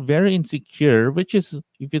feel very insecure, which is,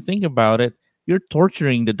 if you think about it, you're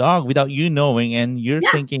torturing the dog without you knowing, and you're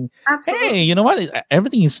thinking, absolutely. Hey, you know what?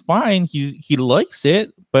 Everything is fine. He likes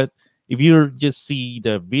it. But if you just see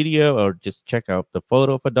the video or just check out the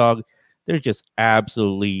photo of a dog, they're just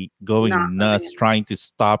absolutely going nuts, trying to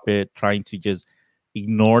stop it, trying to just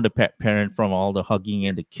ignore the pet parent from all the hugging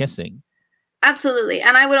and the kissing. Absolutely.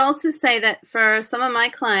 And I would also say that for some of my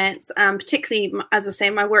clients, particularly, as I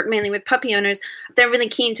say, my work mainly with puppy owners, they're really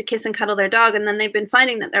keen to kiss and cuddle their dog. And then they've been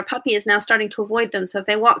finding that their puppy is now starting to avoid them. So if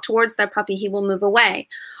they walk towards their puppy, he will move away.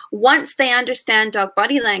 Once they understand dog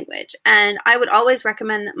body language, and I would always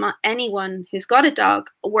recommend that anyone who's got a dog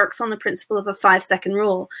works on the principle of a 5-second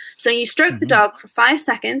rule. So you stroke the dog for 5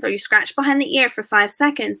 seconds, or you scratch behind the ear for 5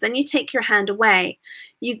 seconds, then you take your hand away.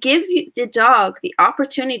 You give the dog the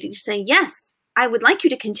opportunity to say, yes, I would like you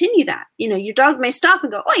to continue that. Your dog may stop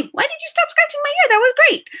and go, oi, why did you stop scratching my ear? That was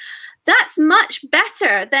great. That's much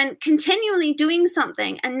better than continually doing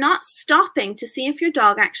something and not stopping to see if your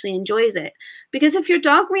dog actually enjoys it. Because if your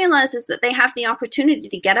dog realizes that they have the opportunity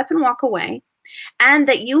to get up and walk away, and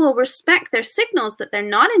that you will respect their signals that they're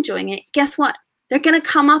not enjoying it, guess what? They're going to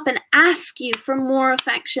come up and ask you for more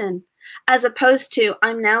affection, as opposed to,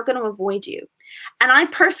 I'm now going to avoid you. And I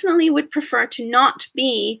personally would prefer to not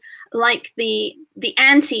be like the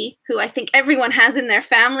auntie who I think everyone has in their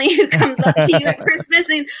family, who comes up to you at Christmas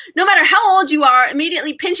and no matter how old you are,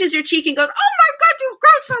 immediately pinches your cheek and goes, oh my God, you've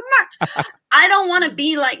grown so much. I don't want to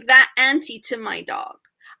be like that auntie to my dog.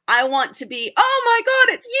 I want to be, oh my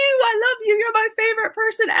God, it's you. I love you. You're my favorite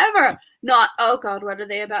person ever. Not, oh God, what are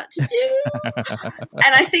they about to do?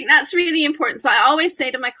 And I think that's really important. So I always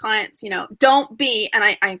say to my clients, don't be, and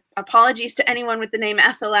I apologies to anyone with the name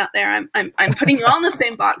Ethel out there. I'm putting you all in the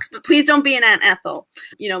same box, but please don't be an Aunt Ethel.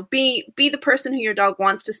 Be the person who your dog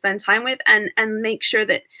wants to spend time with, and make sure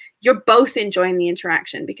that you're both enjoying the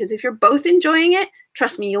interaction. Because if you're both enjoying it,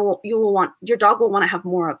 trust me, your dog will want to have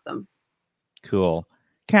more of them. Cool.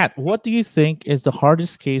 Kat, what do you think is the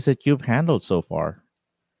hardest case that you've handled so far?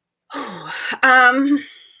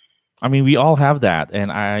 I mean, we all have that.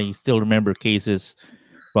 And I still remember cases,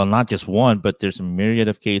 well, not just one, but there's a myriad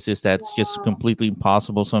of cases that's just completely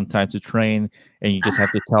impossible sometimes to train. And you just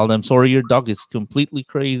have to tell them, sorry, your dog is completely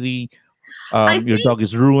crazy. Your dog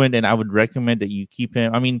is ruined. And I would recommend that you keep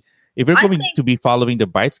him. I mean, if you're going to be following the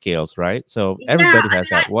bite scales, right? So everybody has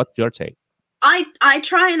that. What's your take? I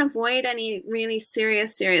try and avoid any really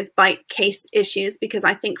serious bite case issues, because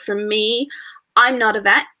I think for me, I'm not a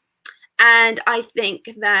vet. And I think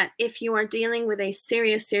that if you are dealing with a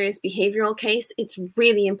serious behavioral case, it's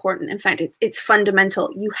really important. In fact, it's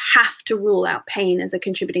fundamental. You have to rule out pain as a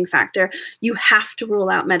contributing factor. You have to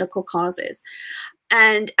rule out medical causes.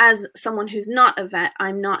 And as someone who's not a vet,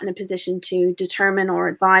 I'm not in a position to determine or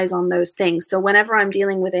advise on those things. So whenever I'm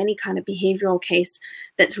dealing with any kind of behavioral case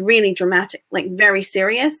that's really dramatic, like very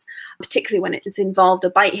serious, particularly when it's involved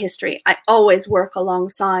a bite history, I always work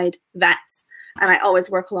alongside vets. And I always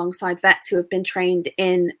work alongside vets who have been trained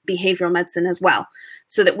in behavioral medicine as well,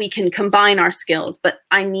 so that we can combine our skills. But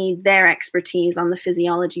I need their expertise on the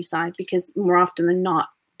physiology side, because more often than not,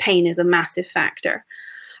 pain is a massive factor.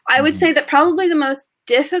 I would say that probably the most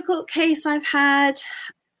difficult case I've had,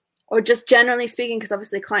 or just generally speaking, because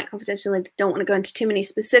obviously client confidentiality, don't want to go into too many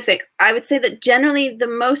specifics, I would say that generally the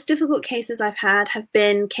most difficult cases I've had have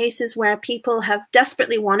been cases where people have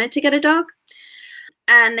desperately wanted to get a dog,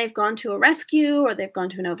 and they've gone to a rescue, or they've gone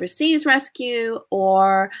to an overseas rescue,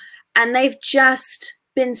 and they've just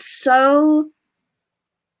been so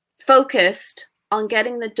focused on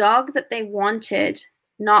getting the dog that they wanted,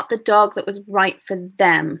 not the dog that was right for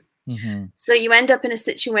them. Mm-hmm. So you end up in a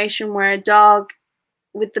situation where a dog,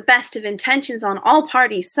 with the best of intentions on all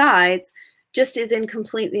parties' sides, just is in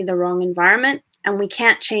completely the wrong environment, and we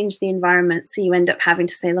can't change the environment. So you end up having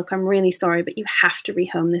to say, look, I'm really sorry, but you have to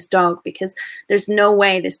rehome this dog, because there's no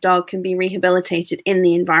way this dog can be rehabilitated in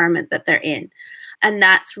the environment that they're in. And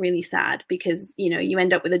that's really sad, because, you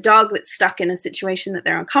end up with a dog that's stuck in a situation that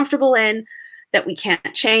they're uncomfortable in, that we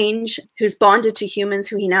can't change, who's bonded to humans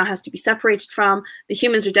who he now has to be separated from. The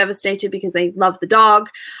humans are devastated because they love the dog,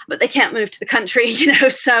 but they can't move to the country,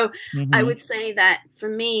 So I would say that for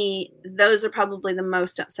me, those are probably the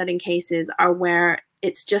most upsetting cases, are where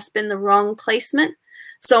it's just been the wrong placement.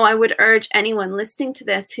 So I would urge anyone listening to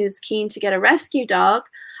this who's keen to get a rescue dog,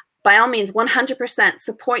 by all means, 100%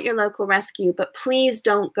 support your local rescue, but please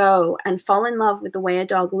don't go and fall in love with the way a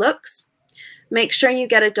dog looks. Make sure you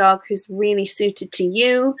get a dog who's really suited to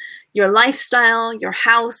you, your lifestyle, your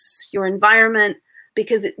house, your environment,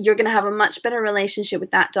 because you're going to have a much better relationship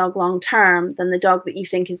with that dog long term than the dog that you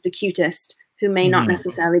think is the cutest, who may not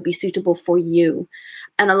necessarily be suitable for you.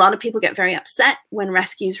 And a lot of people get very upset when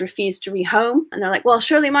rescues refuse to rehome. And they're like, well,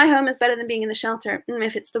 surely my home is better than being in the shelter.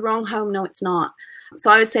 If it's the wrong home, no, it's not. So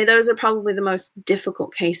I would say those are probably the most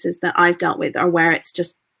difficult cases that I've dealt with, are where it's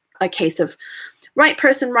just a case of right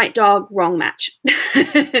person, right dog, wrong match.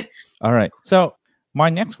 All right. So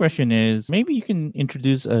my next question is, maybe you can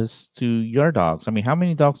introduce us to your dogs. I mean, how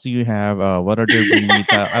many dogs do you have? What are their breeds?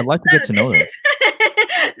 I'd like to get to know them.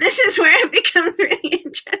 This is where it becomes really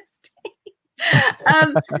interesting.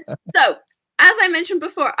 So, as I mentioned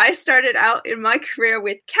before, I started out in my career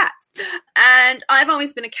with cats, and I've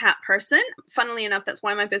always been a cat person. Funnily enough, that's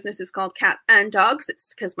why my business is called Cats and Dogs.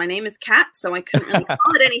 It's because my name is Cat, so I couldn't really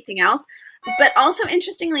call it anything else. But also,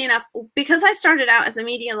 interestingly enough, because I started out as a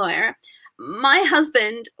media lawyer, my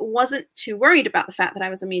husband wasn't too worried about the fact that I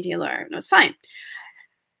was a media lawyer, and it was fine.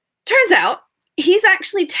 Turns out, he's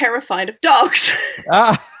actually terrified of dogs.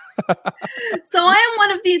 So I am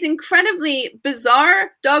one of these incredibly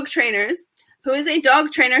bizarre dog trainers who is a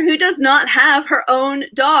dog trainer who does not have her own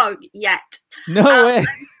dog yet. No way. I'm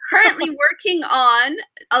currently working on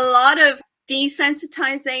a lot of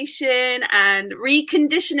desensitization and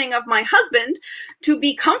reconditioning of my husband to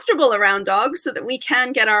be comfortable around dogs, so that we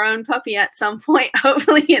can get our own puppy at some point,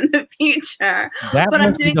 hopefully in the future. But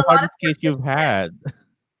I'm doing the hardest case you've had.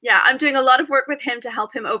 Yeah, I'm doing a lot of work with him to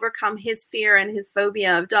help him overcome his fear and his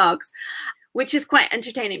phobia of dogs, which is quite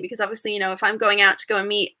entertaining, because obviously, if I'm going out to go and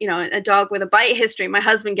meet, a dog with a bite history, my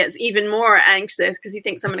husband gets even more anxious because he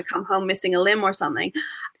thinks I'm going to come home missing a limb or something.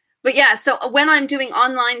 But yeah, so when I'm doing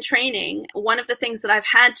online training, one of the things that I've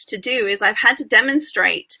had to do is I've had to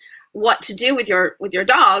demonstrate what to do with your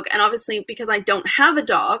dog. And obviously, because I don't have a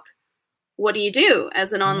dog, what do you do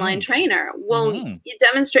as an online trainer? Well, you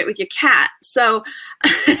demonstrate with your cat. So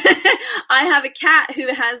I have a cat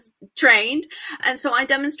who has trained. And so I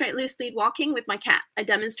demonstrate loose lead walking with my cat. I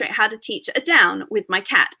demonstrate how to teach a down with my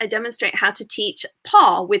cat. I demonstrate how to teach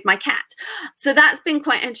paw with my cat. So that's been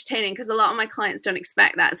quite entertaining, because a lot of my clients don't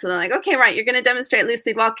expect that. So they're like, okay, right, you're going to demonstrate loose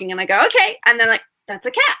lead walking. And I go, okay. And they're like, that's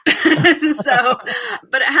a cat. So,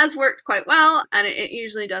 but it has worked quite well, and it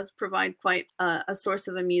usually does provide quite a source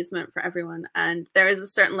of amusement for everyone. And there is a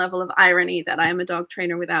certain level of irony that I am a dog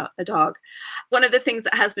trainer without a dog. One of the things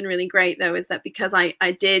that has been really great, though, is that because I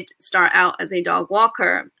did start out as a dog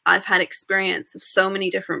walker, I've had experience of so many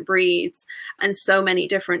different breeds and so many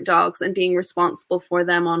different dogs, and being responsible for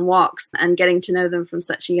them on walks and getting to know them from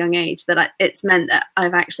such a young age, that it's meant that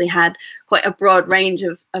I've actually had quite a broad range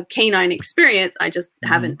of canine experience. I just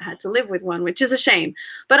haven't had to live with one, which is a shame.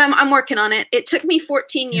 But I'm working on it. It took me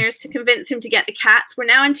 14 years to convince him to get the cats. We're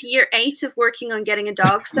now into year 8 of working on getting a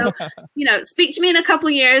dog. So, speak to me in a couple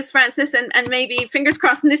years, Francis, and maybe fingers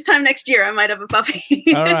crossed. And this time next year, I might have a puppy.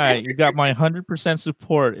 All right, you got my 100%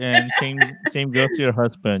 support, and same goes to your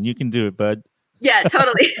husband. You can do it, bud. Yeah,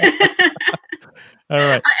 totally. All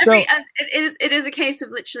right. It is a case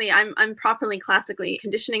of literally I'm properly classically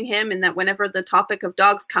conditioning him, in that whenever the topic of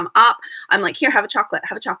dogs come up, I'm like, here, have a chocolate,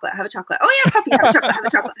 have a chocolate, have a chocolate. Oh yeah, puppy, have a chocolate, have a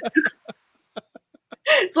chocolate.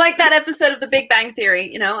 It's like that episode of The Big Bang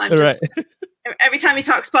Theory, I'm just every time he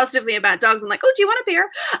talks positively about dogs, I'm like, oh, do you want a beer?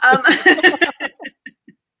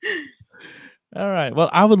 All right. Well,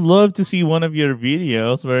 I would love to see one of your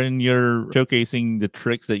videos wherein you're showcasing the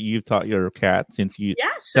tricks that you've taught your cat, since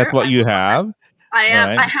that's what you have.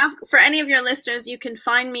 I have, for any of your listeners, you can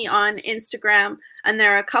find me on Instagram, and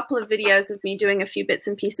there are a couple of videos of me doing a few bits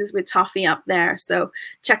and pieces with Toffee up there. So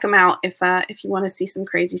check them out if you want to see some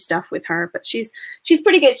crazy stuff with her. But she's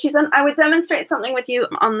pretty good. I would demonstrate something with you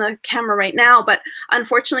on the camera right now, but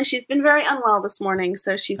unfortunately she's been very unwell this morning,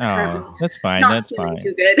 so she's currently that's fine. Not feeling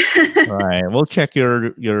too good. All right, we'll check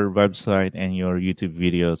your website and your YouTube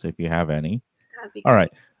videos if you have any. That'd be all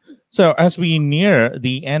right. So as we near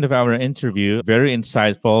the end of our interview, very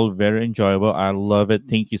insightful, very enjoyable. I love it.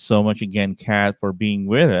 Thank you so much again, Kat, for being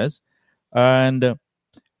with us. And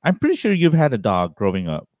I'm pretty sure you've had a dog growing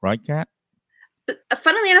up, right, Kat?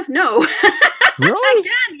 Funnily enough, no. Really?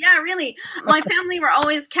 Again, yeah, really. My family were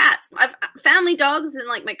always cats. Family dogs and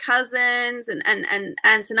like my cousins and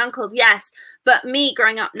aunts and uncles, yes. But me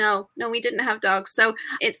growing up, no, we didn't have dogs. So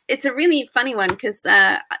it's a really funny one, because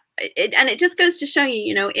it just goes to show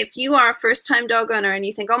you, if you are a first-time dog owner and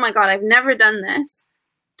you think, oh my God, I've never done this,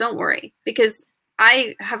 don't worry, because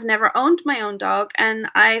I have never owned my own dog, and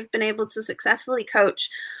I've been able to successfully coach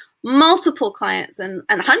multiple clients and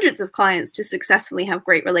hundreds of clients to successfully have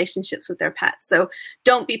great relationships with their pets. So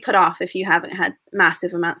don't be put off if you haven't had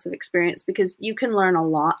massive amounts of experience, because you can learn a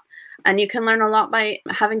lot, and you can learn a lot by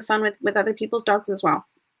having fun with other people's dogs as well.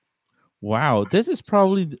 Wow, this is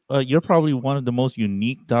probably you're probably one of the most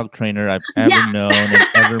unique dog trainer I've ever known and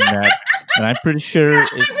ever met. And I'm pretty sure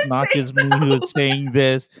it's not just me who's saying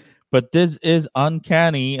this, but this is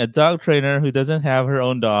uncanny. A dog trainer who doesn't have her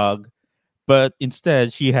own dog, but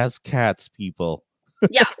instead she has cats, people.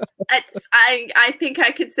 Yeah, I think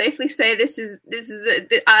I could safely say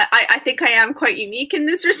I think I am quite unique in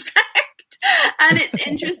this respect. And it's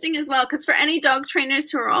interesting as well, because for any dog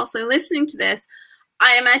trainers who are also listening to this,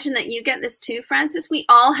 I imagine that you get this too, Francis. We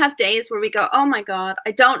all have days where we go, oh my God,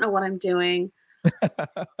 I don't know what I'm doing.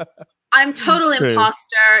 I'm total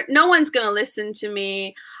imposter. No one's going to listen to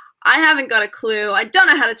me. I haven't got a clue. I don't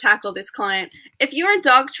know how to tackle this client. If you're a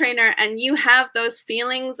dog trainer and you have those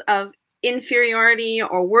feelings of inferiority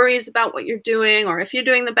or worries about what you're doing, or if you're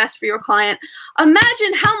doing the best for your client,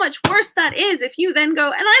 imagine how much worse that is if you then go,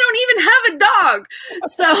 and I don't even have a dog.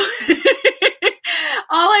 So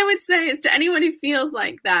all I would say is to anyone who feels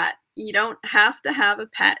like that, you don't have to have a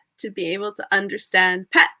pet to be able to understand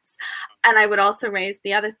pets. And I would also raise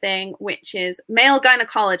the other thing, which is male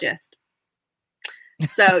gynecologist.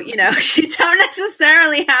 So, you don't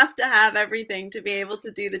necessarily have to have everything to be able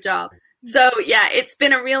to do the job. So, yeah, it's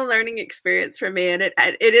been a real learning experience for me. And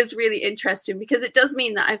it is really interesting, because it does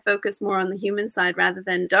mean that I focus more on the human side rather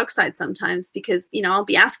than dog side sometimes, because, I'll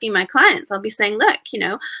be asking my clients, I'll be saying, look,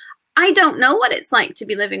 I don't know what it's like to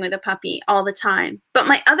be living with a puppy all the time, but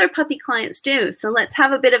my other puppy clients do. So let's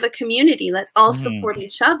have a bit of a community. Let's all support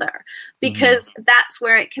each other, because that's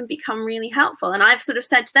where it can become really helpful. And I've sort of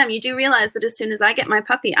said to them, you do realize that as soon as I get my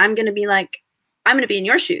puppy, I'm going to be in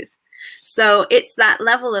your shoes. So it's that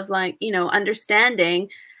level of understanding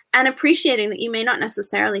and appreciating that you may not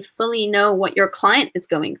necessarily fully know what your client is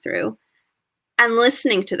going through, and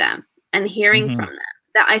listening to them and hearing from them.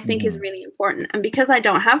 That I think is really important. And because I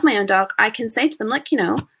don't have my own dog, I can say to them, like,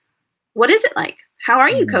 what is it like? How are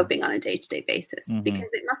you coping on a day-to-day basis? Because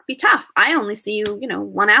it must be tough. I only see you,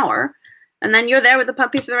 1 hour, and then you're there with the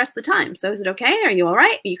puppy for the rest of the time. So is it okay? Are you all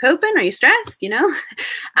right? Are you coping? Are you stressed?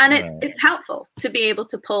 And it's helpful to be able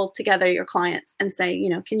to pull together your clients and say,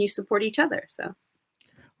 can you support each other? So.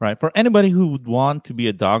 Right. For anybody who would want to be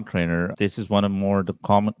a dog trainer, this is one of more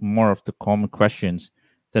of the common questions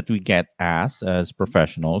that we get asked as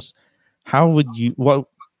professionals. What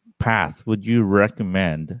path would you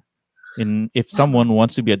recommend if someone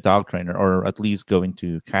wants to be a dog trainer, or at least go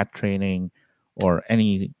into cat training or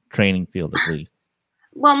any training field at least?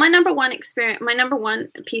 Well, my number one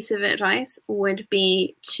piece of advice would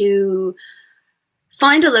be to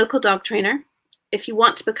find a local dog trainer if you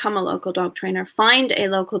want to become a local dog trainer, find a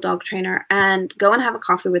local dog trainer and go and have a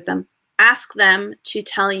coffee with them. Ask them to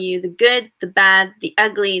tell you the good, the bad, the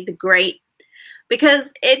ugly, the great,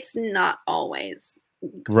 because it's not always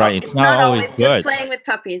Right. It's not always just good. playing with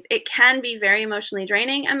puppies. It can be very emotionally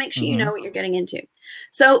draining, and make sure you know what you're getting into.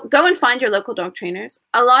 So go and find your local dog trainers.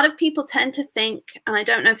 A lot of people tend to think, and I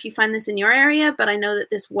don't know if you find this in your area, but I know that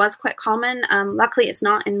this was quite common. Luckily, it's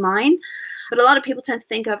not in mine. But a lot of people tend to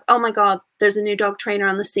think of, oh my God, there's a new dog trainer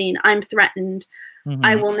on the scene. I'm threatened.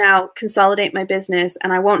 I will now consolidate my business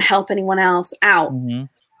and I won't help anyone else out.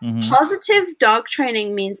 Positive dog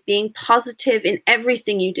training means being positive in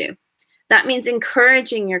everything you do. That means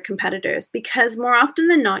encouraging your competitors, because more often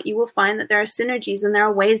than not, you will find that there are synergies and there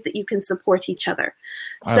are ways that you can support each other.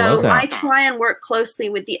 So I try and work closely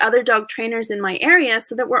with the other dog trainers in my area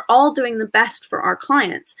so that we're all doing the best for our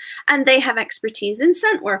clients. And they have expertise in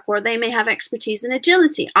scent work, or they may have expertise in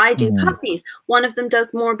agility. I do puppies. One of them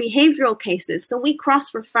does more behavioral cases. So we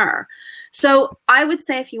cross-refer. So I would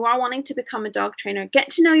say if you are wanting to become a dog trainer, get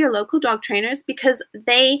to know your local dog trainers, because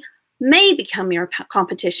they may become your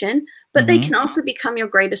competition, but they can also become your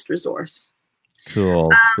greatest resource.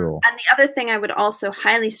 Cool. And the other thing I would also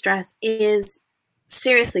highly stress is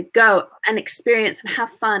seriously go and experience and have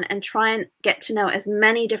fun and try and get to know as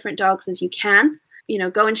many different dogs as you can. You know,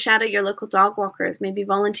 go and shadow your local dog walkers, maybe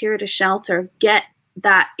volunteer at a shelter, get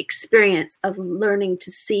that experience of learning to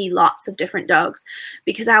see lots of different dogs,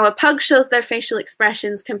 because how a pug shows their facial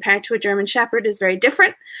expressions compared to a German Shepherd is very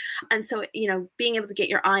different. And so, you know, being able to get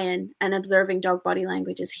your eye in and observing dog body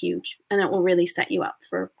language is huge, and it will really set you up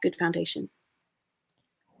for a good foundation.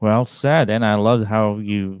 Well said. And I love how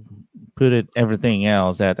you put it, everything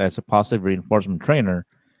else, that as a positive reinforcement trainer,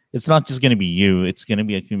 it's not just going to be you, it's going to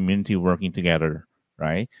be a community working together,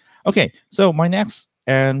 right? Okay, so my next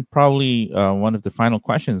and probably one of the final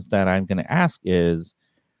questions that I'm going to ask is,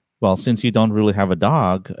 well, since you don't really have a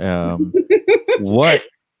dog, what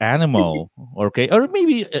animal, okay, or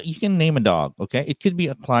maybe you can name a dog, okay? It could be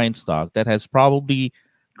a client's dog that has probably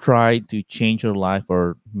tried to change your life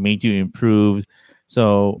or made you improve.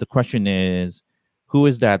 So the question is, who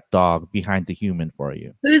is that dog behind the human for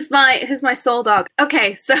you? Who's my soul dog?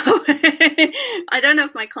 Okay, so I don't know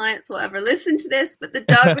if my clients will ever listen to this, but the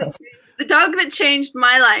dog that changed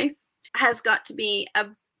my life has got to be a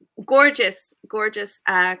gorgeous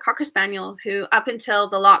Cocker Spaniel, who up until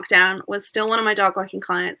the lockdown was still one of my dog walking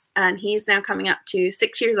clients, and he's now coming up to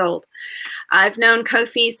 6 years old. I've known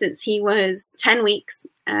Kofi since he was 10 weeks,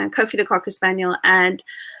 Kofi the Cocker Spaniel, and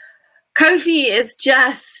Kofi is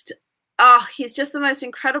just, he's just the most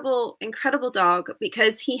incredible dog,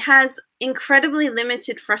 because he has incredibly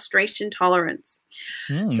limited frustration tolerance.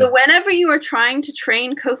 So whenever you are trying to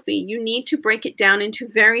train Kofi, you need to break it down into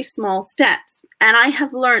very small steps. And I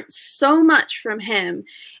have learned so much from him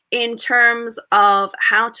in terms of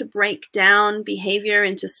how to break down behavior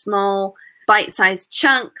into small bite-sized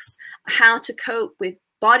chunks, how to cope with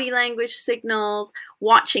body language signals,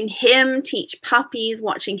 watching him teach puppies,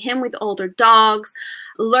 watching him with older dogs,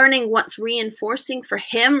 learning what's reinforcing for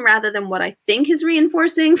him rather than what I think is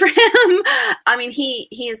reinforcing for him. I mean,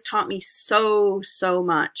 he has taught me so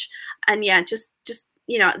much. And yeah, just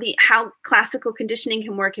you know, how classical conditioning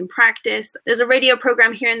can work in practice. There's a radio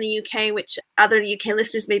program here in the UK, which other UK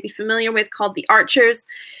listeners may be familiar with, called The Archers.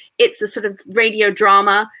 It's a sort of radio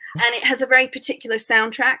drama, and it has a very particular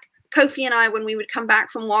soundtrack. Kofi and I, when we would come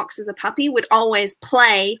back from walks as a puppy, would always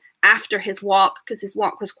play after his walk, because his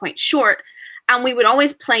walk was quite short. And we would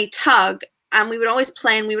always play tug, and we would always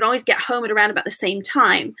play, and we would always get home at around about the same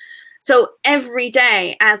time. So every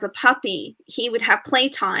day as a puppy, he would have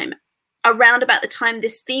playtime around about the time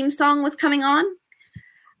this theme song was coming on.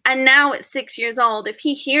 And now at 6 years old, if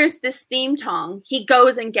he hears this theme song, he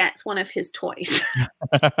goes and gets one of his toys.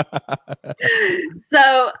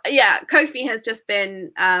 So yeah, Kofi has just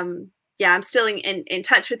been, I'm still in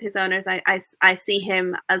touch with his owners. I see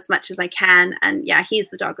him as much as I can. And yeah, he's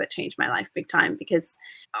the dog that changed my life big time, because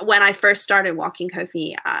when I first started walking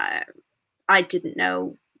Kofi, I didn't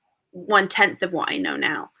know 1/10 of what I know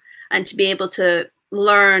now. And to be able to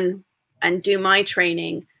learn and do my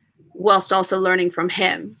training whilst also learning from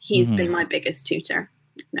him, he's been my biggest tutor.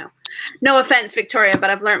 No offense, Victoria, but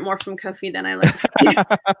I've learned more from Kofi than I learned from you.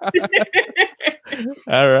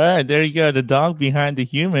 All right, there you go. The dog behind the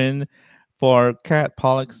human for Kat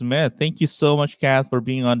Pollock-Smith. Thank you so much, Kat, for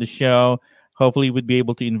being on the show. Hopefully we'd be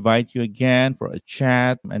able to invite you again for a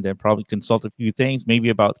chat, and then probably consult a few things, maybe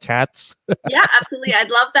about cats. Yeah, absolutely. I'd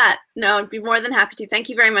love that. No, I'd be more than happy to. Thank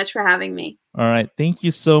you very much for having me. All right. Thank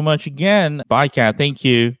you so much again. Bye, Kat. Thank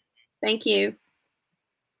you. Thank you.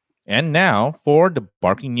 And now for the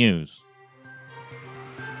barking news.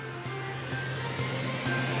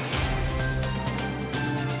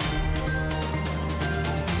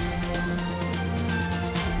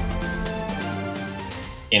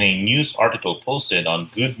 In a news article posted on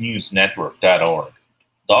goodnewsnetwork.org,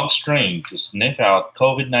 dogs trained to sniff out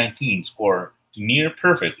COVID-19 score near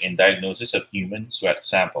perfect in diagnosis of human sweat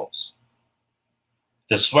samples.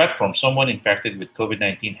 Does sweat from someone infected with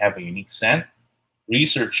COVID-19 have a unique scent?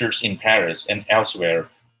 Researchers in Paris and elsewhere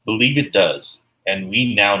believe it does, and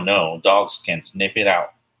we now know dogs can sniff it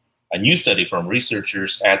out. A new study from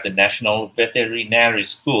researchers at the National Veterinary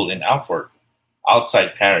School in Alfort,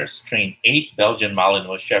 outside Paris, trained 8 Belgian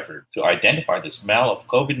Malinois shepherds to identify the smell of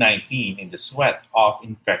COVID-19 in the sweat of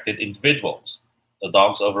infected individuals. The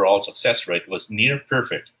dog's overall success rate was near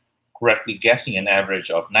perfect, correctly guessing an average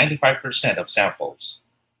of 95% of samples.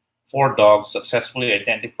 4 dogs successfully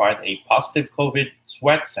identified a positive COVID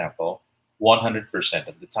sweat sample 100%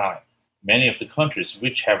 of the time. Many of the countries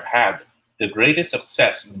which have had the greatest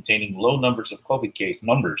success maintaining low numbers of COVID case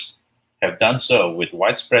numbers have done so with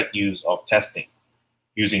widespread use of testing.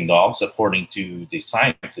 Using dogs, according to the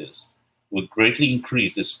scientists, would greatly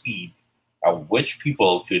increase the speed at which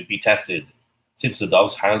people could be tested, since the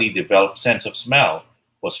dog's highly developed sense of smell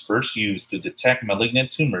was first used to detect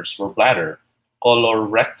malignant tumors for bladder,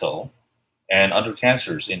 colorectal, and other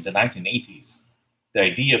cancers in the 1980s. The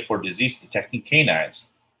idea for disease-detecting canines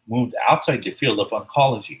moved outside the field of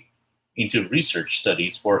oncology into research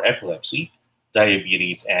studies for epilepsy,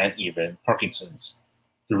 diabetes, and even Parkinson's.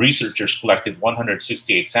 The researchers collected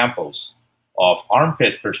 168 samples of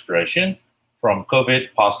armpit perspiration from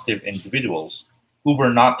COVID-positive individuals who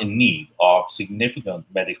were not in need of significant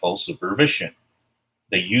medical supervision.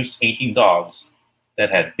 They used 18 dogs that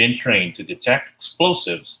had been trained to detect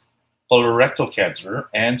explosives, colorectal cancer,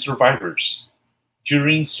 and survivors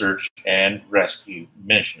during search and rescue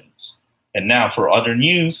missions. And now for other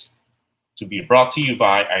news to be brought to you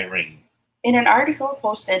by Irene. In an article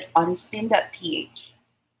posted on spin.ph,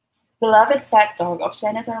 beloved pet dog of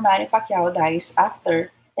Senator Manny Pacquiao dies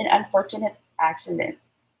after an unfortunate accident.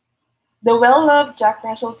 The well-loved Jack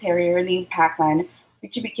Russell Terrier named Pac-Man,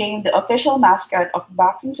 which became the official mascot of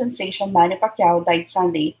boxing sensation Manny Pacquiao, died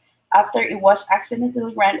Sunday after it was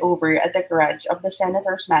accidentally ran over at the garage of the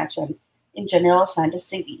senator's mansion in General Santos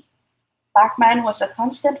City. Pac-Man was a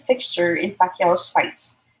constant fixture in Pacquiao's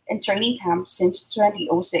fights and training camps since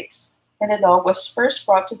 2006, when the dog was first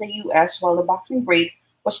brought to the U.S. while the boxing great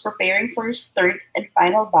was preparing for his third and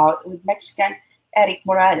final bout with Mexican Erik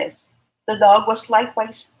Morales. The dog was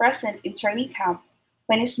likewise present in training camp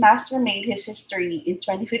when his master made his history in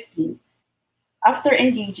 2015 after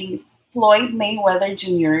engaging Floyd Mayweather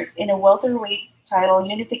Jr. in a welterweight title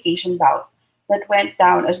unification bout that went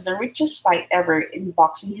down as the richest fight ever in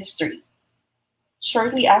boxing history.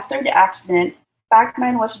 Shortly after the accident,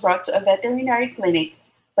 Pac-Man was brought to a veterinary clinic,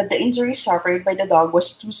 but the injury suffered by the dog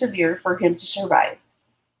was too severe for him to survive.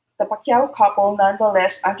 The Pacquiao couple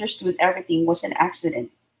nonetheless understood everything was an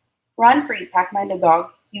accident. Run free, Pac-Man the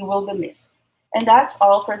dog, you will be missed. And that's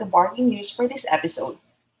all for the barking news for this episode.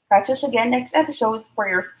 Catch us again next episode for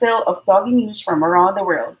your fill of doggy news from around the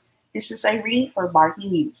world. This is Irene for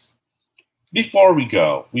Barking News. Before we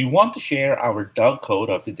go, we want to share our dog quote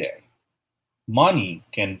of the day. Money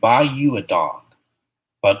can buy you a dog,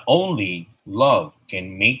 but only love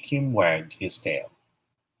can make him wag his tail.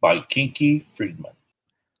 By Kinky Friedman.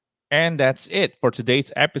 And that's it for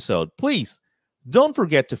today's episode. Please don't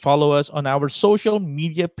forget to follow us on our social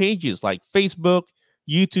media pages like Facebook,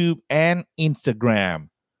 YouTube, and Instagram.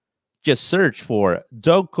 Just search for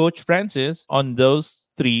Dog Coach Francis on those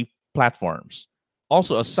 3 platforms.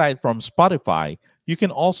 Also, aside from Spotify, you can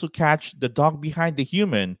also catch The Dog Behind the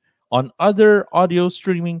Human on other audio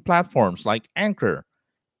streaming platforms like Anchor,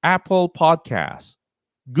 Apple Podcasts,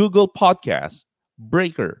 Google Podcasts,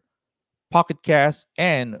 Breaker, Pocket Cast,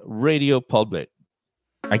 and Radio Public.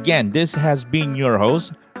 Again, this has been your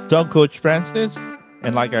host, Dog Coach Francis.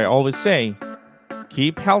 And like I always say,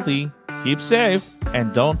 keep healthy, keep safe,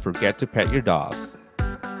 and don't forget to pet your dog.